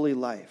holy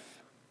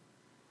life.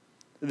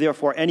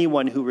 Therefore,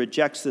 anyone who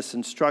rejects this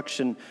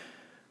instruction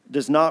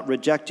does not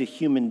reject a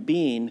human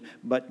being,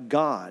 but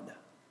God,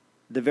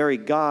 the very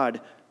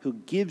God who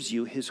gives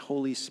you his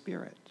Holy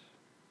Spirit.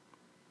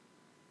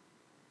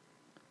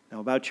 Now,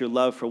 about your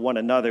love for one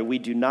another, we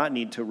do not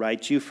need to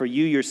write you, for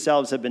you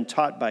yourselves have been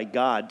taught by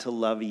God to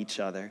love each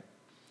other.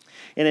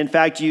 And in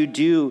fact, you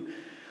do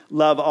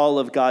love all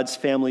of God's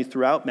family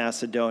throughout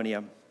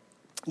Macedonia.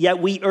 Yet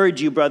we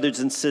urge you, brothers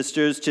and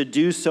sisters, to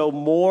do so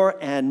more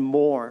and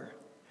more,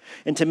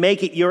 and to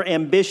make it your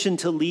ambition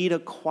to lead a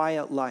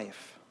quiet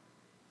life.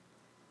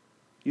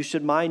 You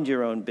should mind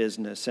your own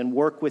business and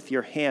work with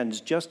your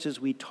hands, just as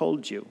we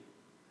told you,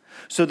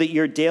 so that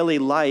your daily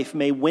life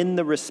may win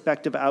the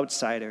respect of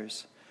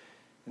outsiders,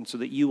 and so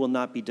that you will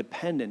not be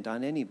dependent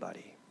on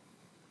anybody.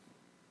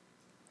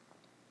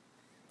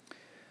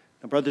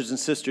 Now, brothers and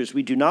sisters,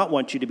 we do not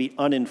want you to be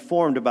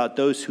uninformed about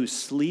those who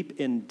sleep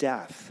in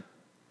death,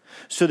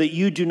 so that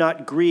you do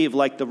not grieve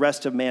like the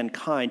rest of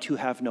mankind who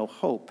have no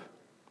hope.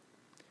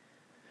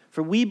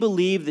 For we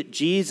believe that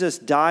Jesus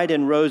died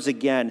and rose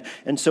again,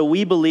 and so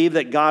we believe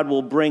that God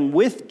will bring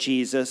with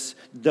Jesus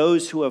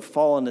those who have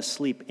fallen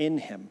asleep in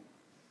him.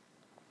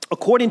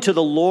 According to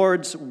the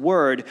Lord's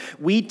word,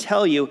 we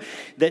tell you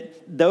that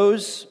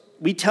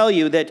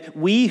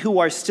we who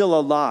are still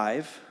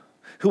alive,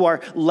 who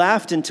are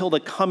left until the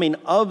coming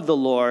of the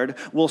Lord,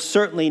 will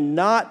certainly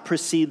not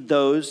precede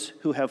those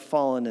who have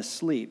fallen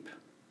asleep.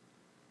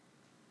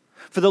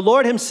 For the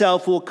Lord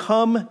himself will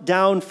come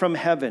down from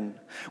heaven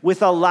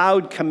with a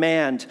loud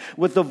command,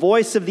 with the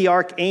voice of the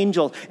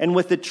archangel, and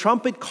with the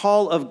trumpet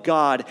call of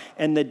God,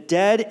 and the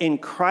dead in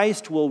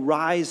Christ will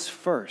rise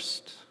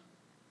first.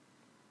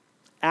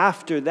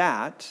 After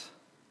that,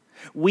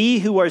 we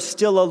who are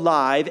still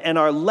alive and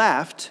are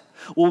left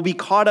will be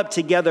caught up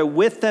together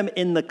with them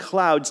in the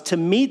clouds to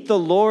meet the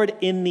Lord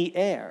in the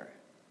air.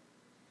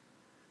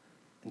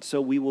 And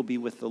so we will be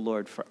with the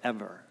Lord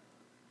forever.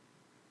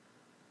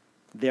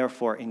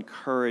 Therefore,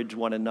 encourage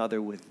one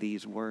another with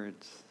these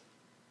words.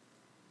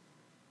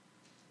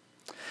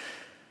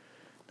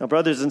 Now,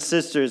 brothers and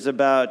sisters,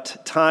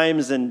 about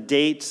times and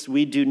dates,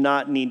 we do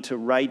not need to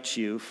write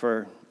you,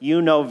 for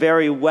you know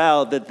very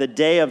well that the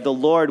day of the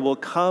Lord will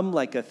come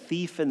like a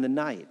thief in the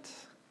night.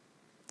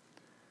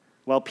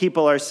 While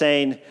people are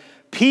saying,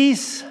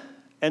 peace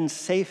and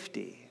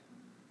safety,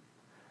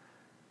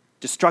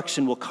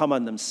 destruction will come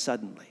on them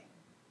suddenly,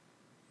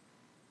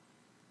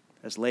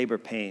 as labor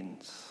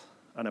pains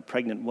on a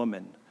pregnant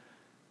woman,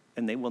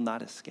 and they will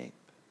not escape.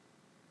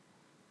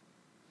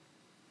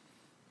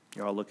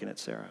 You're all looking at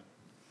Sarah.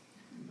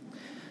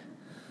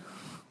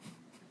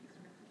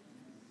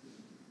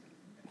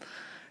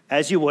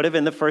 As you would have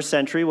in the first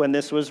century when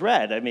this was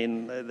read. I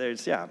mean,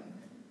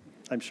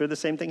 I'm sure the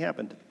same thing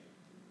happened.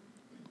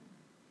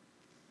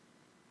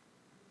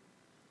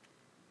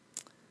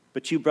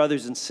 But you,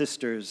 brothers and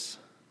sisters,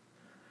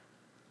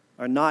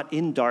 are not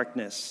in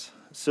darkness,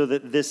 so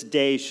that this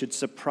day should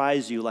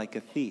surprise you like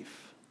a thief.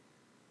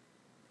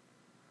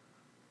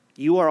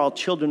 You are all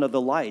children of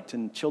the light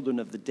and children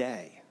of the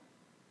day.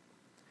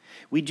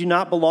 We do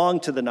not belong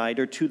to the night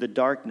or to the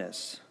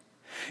darkness.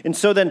 And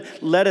so then,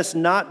 let us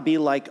not be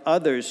like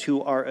others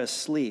who are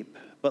asleep,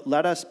 but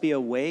let us be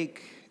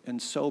awake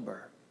and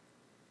sober.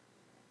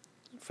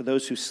 For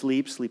those who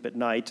sleep, sleep at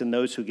night, and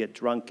those who get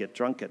drunk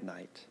at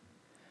night.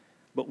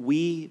 But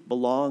we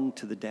belong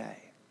to the day.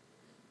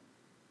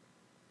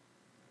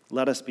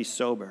 Let us be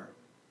sober,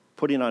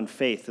 putting on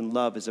faith and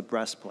love as a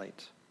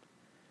breastplate,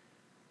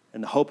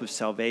 and the hope of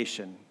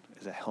salvation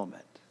as a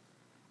helmet.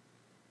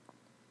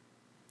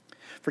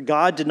 For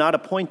God did not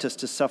appoint us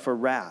to suffer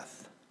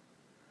wrath,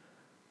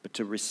 but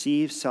to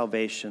receive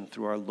salvation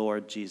through our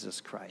Lord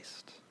Jesus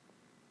Christ.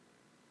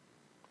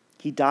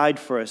 He died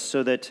for us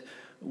so that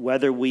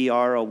whether we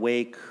are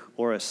awake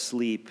or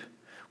asleep,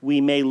 we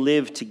may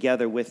live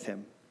together with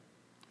him.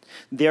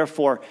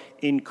 Therefore,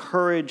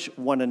 encourage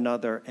one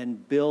another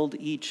and build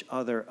each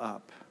other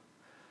up,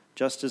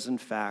 just as in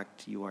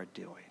fact you are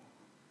doing.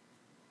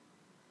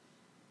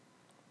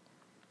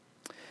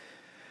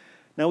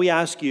 Now we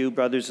ask you,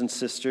 brothers and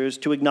sisters,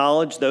 to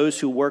acknowledge those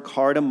who work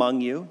hard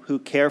among you, who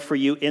care for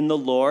you in the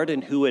Lord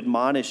and who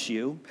admonish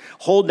you.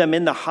 Hold them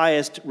in the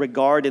highest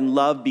regard and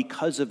love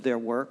because of their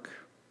work.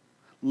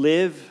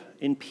 Live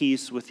in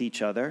peace with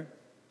each other.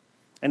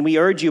 And we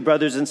urge you,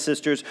 brothers and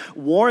sisters,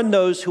 warn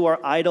those who are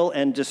idle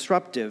and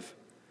disruptive.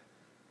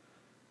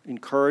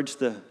 Encourage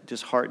the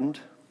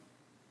disheartened.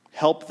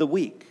 Help the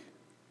weak.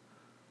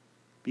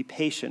 Be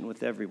patient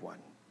with everyone.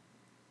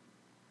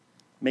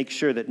 Make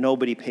sure that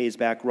nobody pays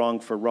back wrong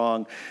for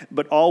wrong,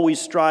 but always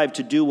strive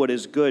to do what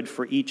is good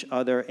for each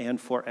other and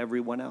for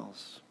everyone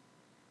else.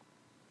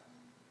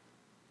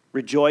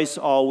 Rejoice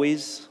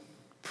always.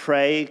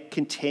 Pray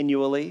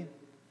continually.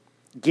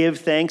 Give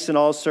thanks in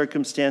all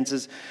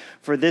circumstances,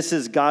 for this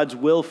is God's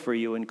will for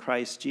you in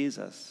Christ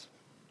Jesus.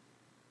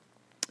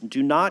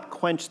 Do not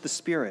quench the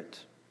Spirit.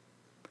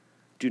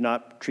 Do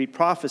not treat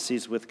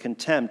prophecies with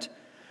contempt,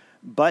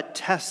 but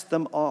test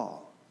them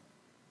all.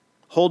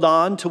 Hold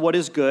on to what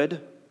is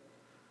good.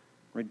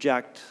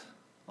 Reject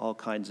all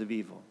kinds of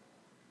evil.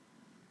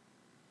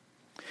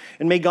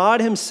 And may God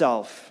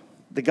himself,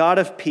 the God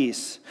of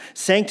peace,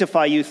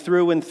 sanctify you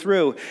through and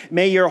through.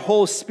 May your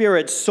whole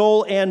spirit,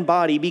 soul, and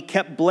body be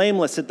kept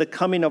blameless at the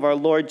coming of our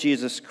Lord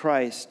Jesus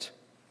Christ.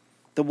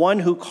 The one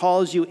who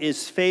calls you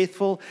is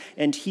faithful,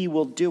 and he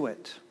will do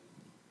it.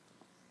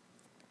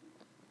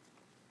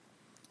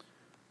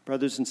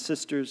 Brothers and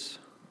sisters,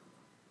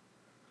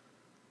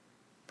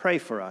 pray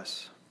for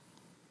us.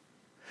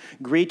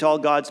 Greet all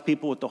God's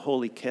people with the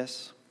holy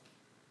kiss.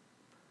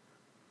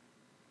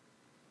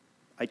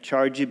 I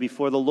charge you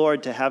before the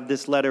Lord to have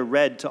this letter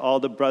read to all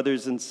the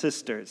brothers and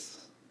sisters.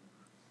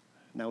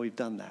 Now we've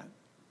done that.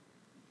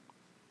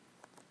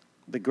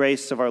 The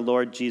grace of our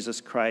Lord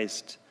Jesus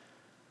Christ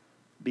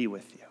be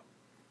with you.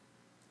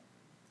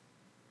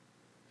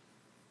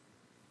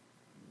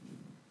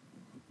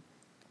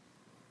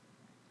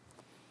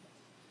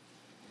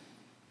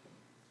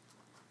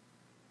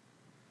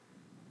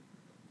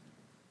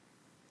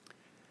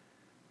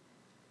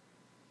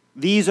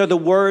 These are the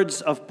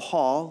words of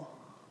Paul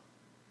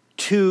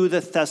to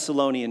the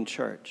Thessalonian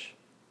church.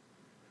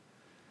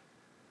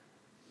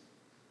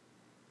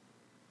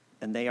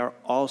 And they are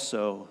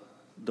also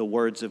the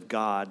words of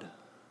God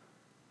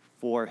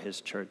for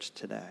his church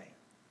today.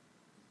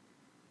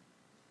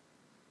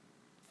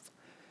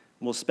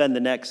 We'll spend the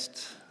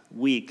next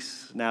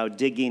weeks now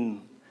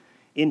digging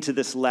into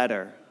this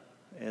letter,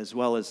 as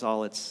well as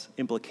all its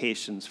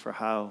implications for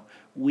how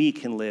we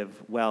can live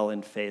well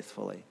and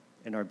faithfully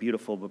in our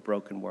beautiful but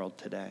broken world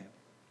today.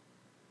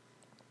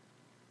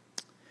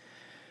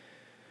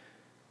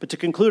 But to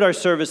conclude our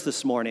service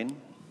this morning,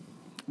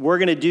 we're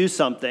going to do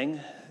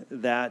something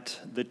that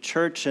the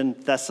church in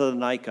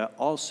Thessalonica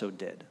also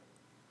did,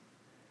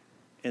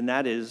 and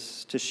that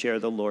is to share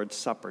the Lord's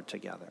Supper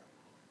together.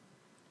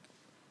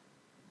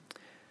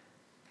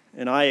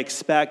 And I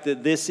expect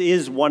that this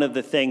is one of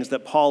the things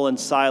that Paul and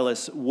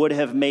Silas would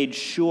have made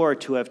sure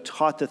to have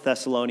taught the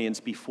Thessalonians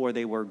before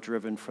they were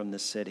driven from the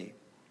city.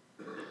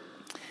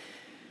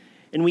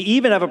 And we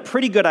even have a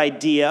pretty good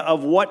idea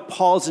of what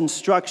Paul's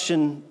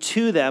instruction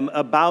to them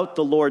about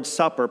the Lord's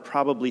Supper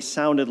probably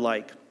sounded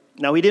like.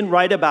 Now, he didn't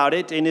write about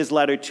it in his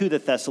letter to the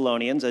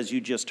Thessalonians, as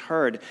you just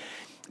heard,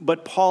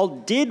 but Paul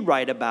did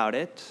write about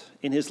it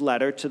in his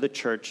letter to the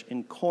church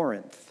in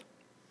Corinth.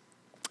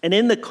 And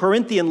in the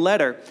Corinthian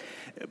letter,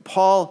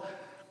 Paul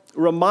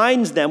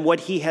reminds them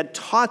what he had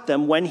taught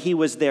them when he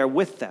was there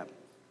with them,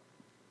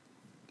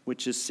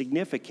 which is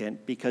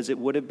significant because it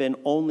would have been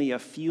only a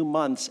few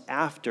months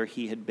after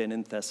he had been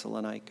in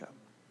Thessalonica.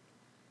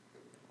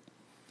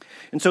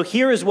 And so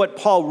here is what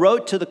Paul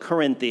wrote to the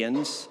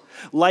Corinthians,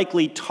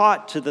 likely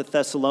taught to the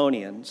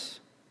Thessalonians,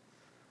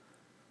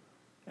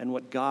 and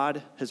what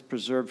God has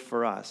preserved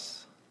for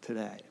us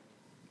today.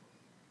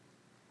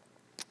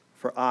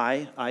 For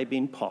I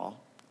being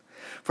Paul,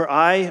 for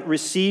I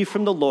received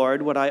from the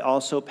Lord what I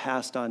also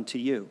passed on to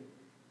you.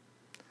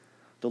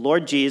 The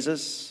Lord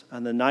Jesus,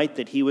 on the night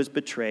that he was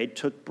betrayed,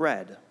 took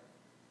bread.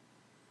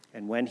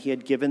 And when he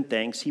had given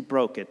thanks, he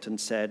broke it and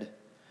said,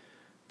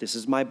 "This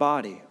is my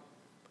body,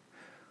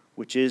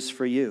 which is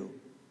for you.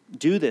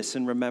 Do this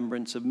in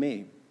remembrance of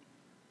me.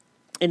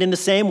 And in the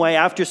same way,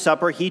 after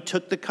supper, he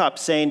took the cup,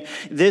 saying,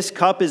 this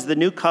cup is the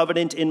new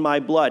covenant in my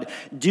blood.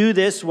 Do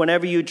this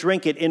whenever you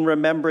drink it in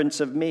remembrance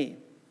of me.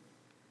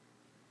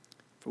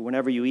 For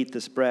whenever you eat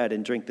this bread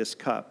and drink this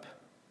cup,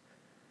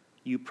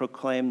 you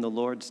proclaim the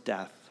Lord's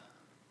death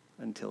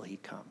until he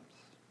comes.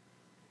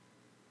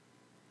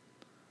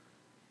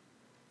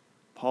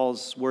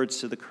 Paul's words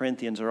to the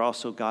Corinthians are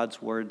also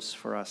God's words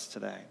for us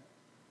today.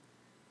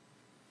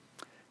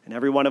 And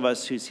every one of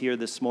us who's here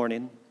this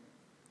morning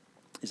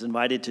is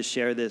invited to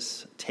share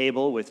this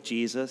table with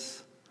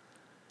Jesus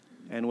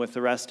and with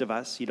the rest of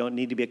us. You don't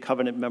need to be a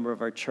covenant member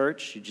of our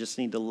church. You just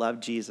need to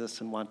love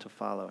Jesus and want to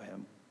follow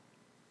him.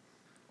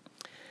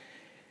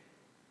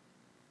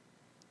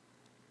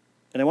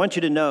 And I want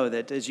you to know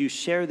that as you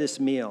share this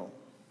meal,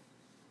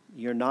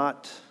 you're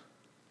not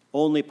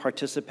only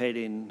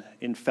participating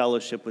in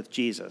fellowship with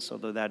Jesus,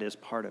 although that is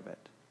part of it,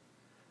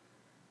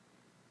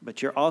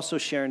 but you're also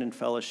sharing in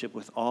fellowship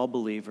with all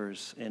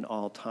believers in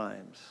all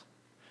times,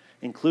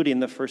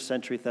 including the first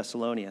century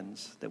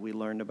Thessalonians that we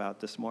learned about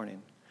this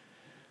morning.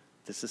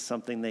 This is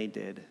something they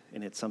did,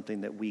 and it's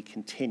something that we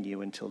continue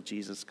until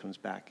Jesus comes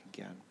back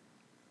again.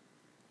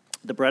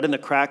 The bread and the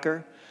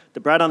cracker,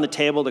 the bread on the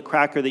table, the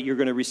cracker that you're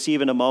going to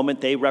receive in a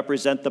moment, they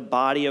represent the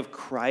body of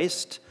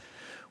Christ,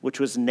 which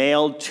was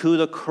nailed to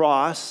the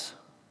cross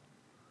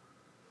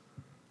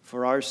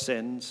for our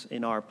sins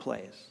in our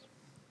place.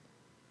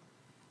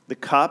 The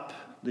cup,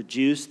 the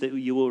juice that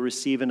you will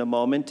receive in a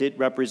moment, it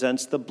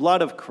represents the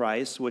blood of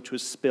Christ, which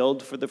was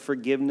spilled for the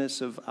forgiveness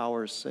of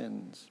our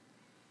sins.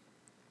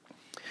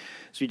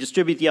 So you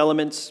distribute the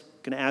elements.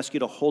 I'm going to ask you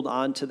to hold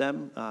on to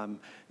them.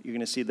 You're going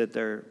to see that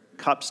they're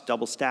cups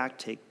double stacked.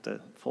 Take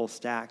the full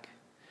stack.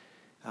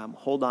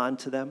 Hold on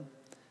to them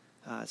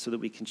so that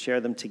we can share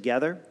them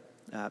together.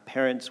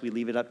 Parents, we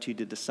leave it up to you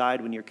to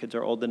decide when your kids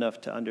are old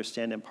enough to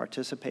understand and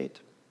participate.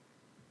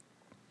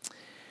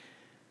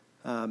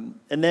 And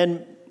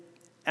then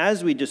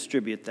as we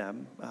distribute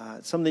them,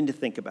 something to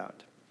think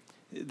about.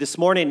 This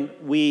morning,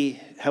 we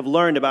have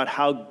learned about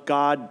how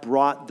God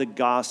brought the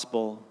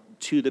gospel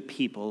to the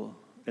people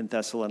in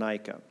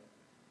Thessalonica.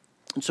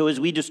 And so as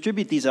we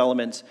distribute these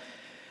elements,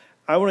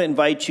 I want to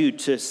invite you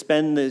to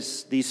spend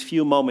these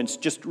few moments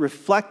just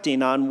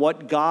reflecting on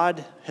what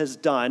God has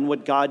done,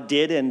 what God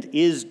did and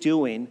is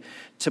doing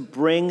to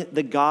bring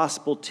the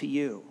gospel to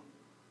you.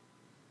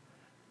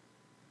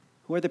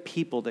 Who are the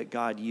people that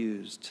God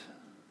used?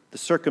 The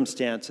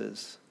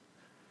circumstances.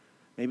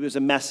 Maybe it was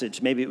a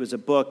message. Maybe it was a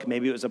book.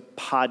 Maybe it was a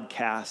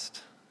podcast.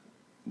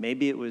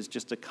 Maybe it was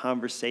just a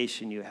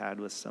conversation you had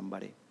with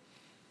somebody.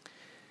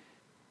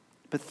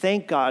 But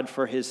thank God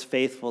for his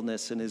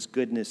faithfulness and his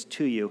goodness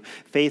to you.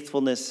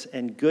 Faithfulness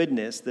and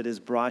goodness that has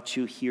brought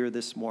you here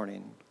this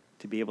morning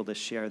to be able to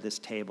share this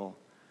table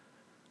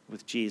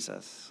with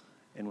Jesus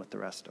and with the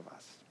rest of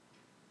us.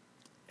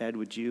 Ed,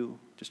 would you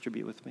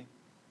distribute with me?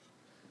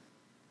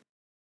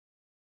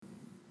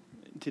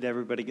 Did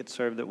everybody get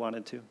served that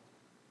wanted to?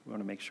 We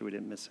want to make sure we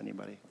didn't miss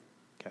anybody.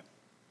 Okay.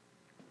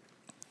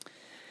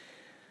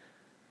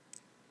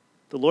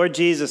 The Lord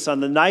Jesus, on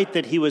the night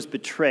that he was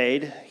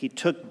betrayed, he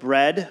took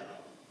bread,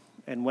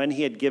 and when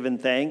he had given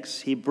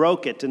thanks, he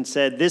broke it and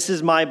said, "This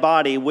is my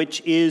body,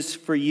 which is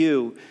for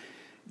you.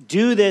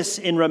 Do this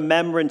in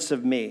remembrance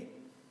of me."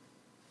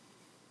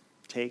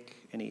 Take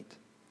and eat.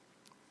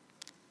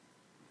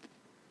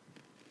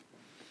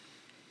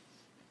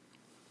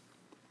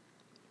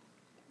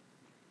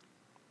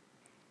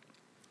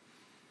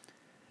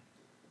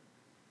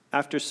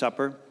 After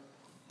supper,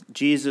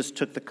 Jesus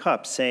took the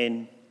cup,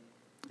 saying,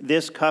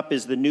 "This cup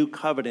is the new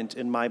covenant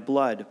in my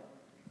blood.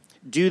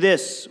 Do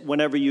this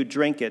whenever you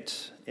drink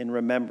it in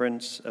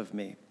remembrance of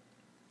me."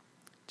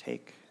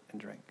 Take and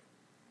drink.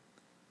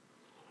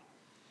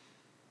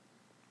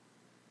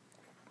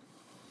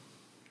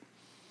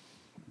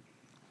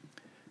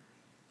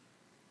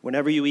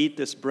 Whenever you eat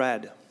this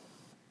bread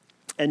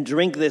and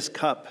drink this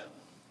cup,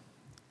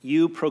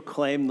 you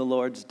proclaim the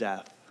Lord's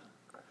death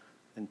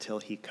until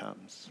he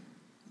comes.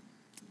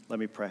 Let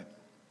me pray.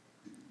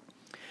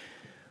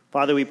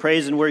 Father, we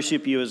praise and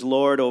worship you as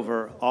Lord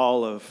over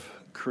all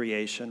of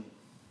creation.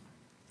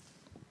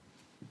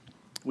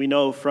 We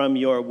know from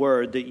your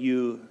word that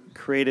you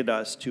created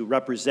us to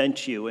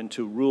represent you and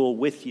to rule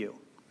with you,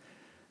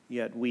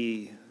 yet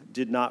we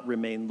did not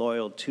remain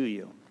loyal to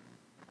you.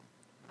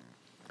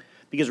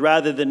 Because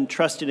rather than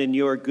trusting in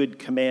your good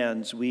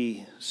commands,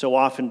 we so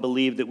often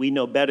believe that we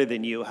know better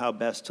than you how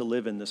best to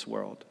live in this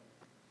world.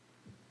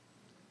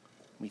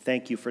 We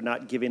thank you for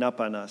not giving up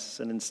on us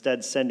and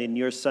instead sending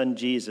your son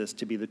Jesus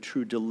to be the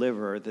true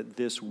deliverer that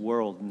this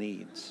world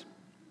needs.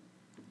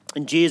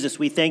 And Jesus,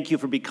 we thank you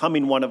for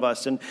becoming one of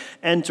us and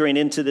entering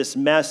into this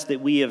mess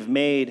that we have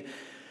made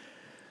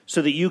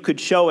so that you could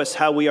show us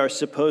how we are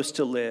supposed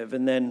to live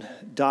and then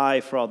die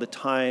for all the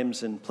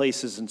times and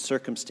places and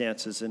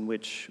circumstances in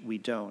which we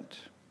don't.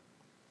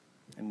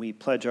 And we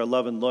pledge our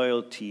love and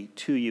loyalty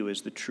to you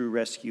as the true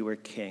rescuer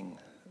king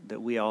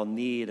that we all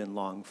need and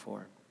long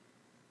for.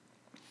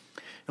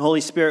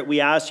 Holy Spirit,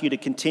 we ask you to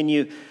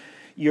continue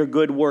your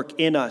good work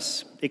in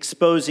us,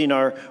 exposing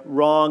our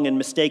wrong and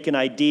mistaken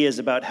ideas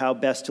about how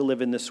best to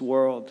live in this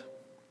world.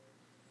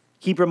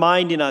 Keep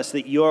reminding us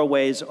that your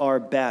ways are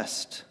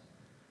best,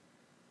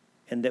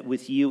 and that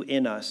with you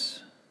in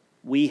us,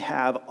 we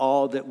have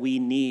all that we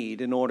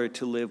need in order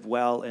to live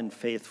well and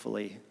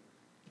faithfully.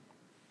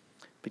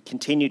 But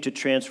continue to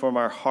transform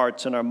our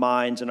hearts and our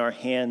minds and our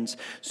hands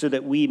so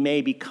that we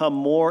may become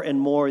more and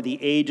more the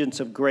agents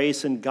of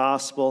grace and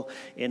gospel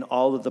in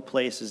all of the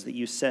places that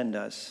you send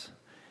us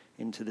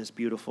into this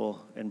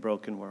beautiful and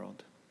broken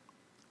world.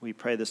 We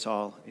pray this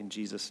all in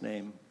Jesus'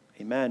 name.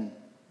 Amen.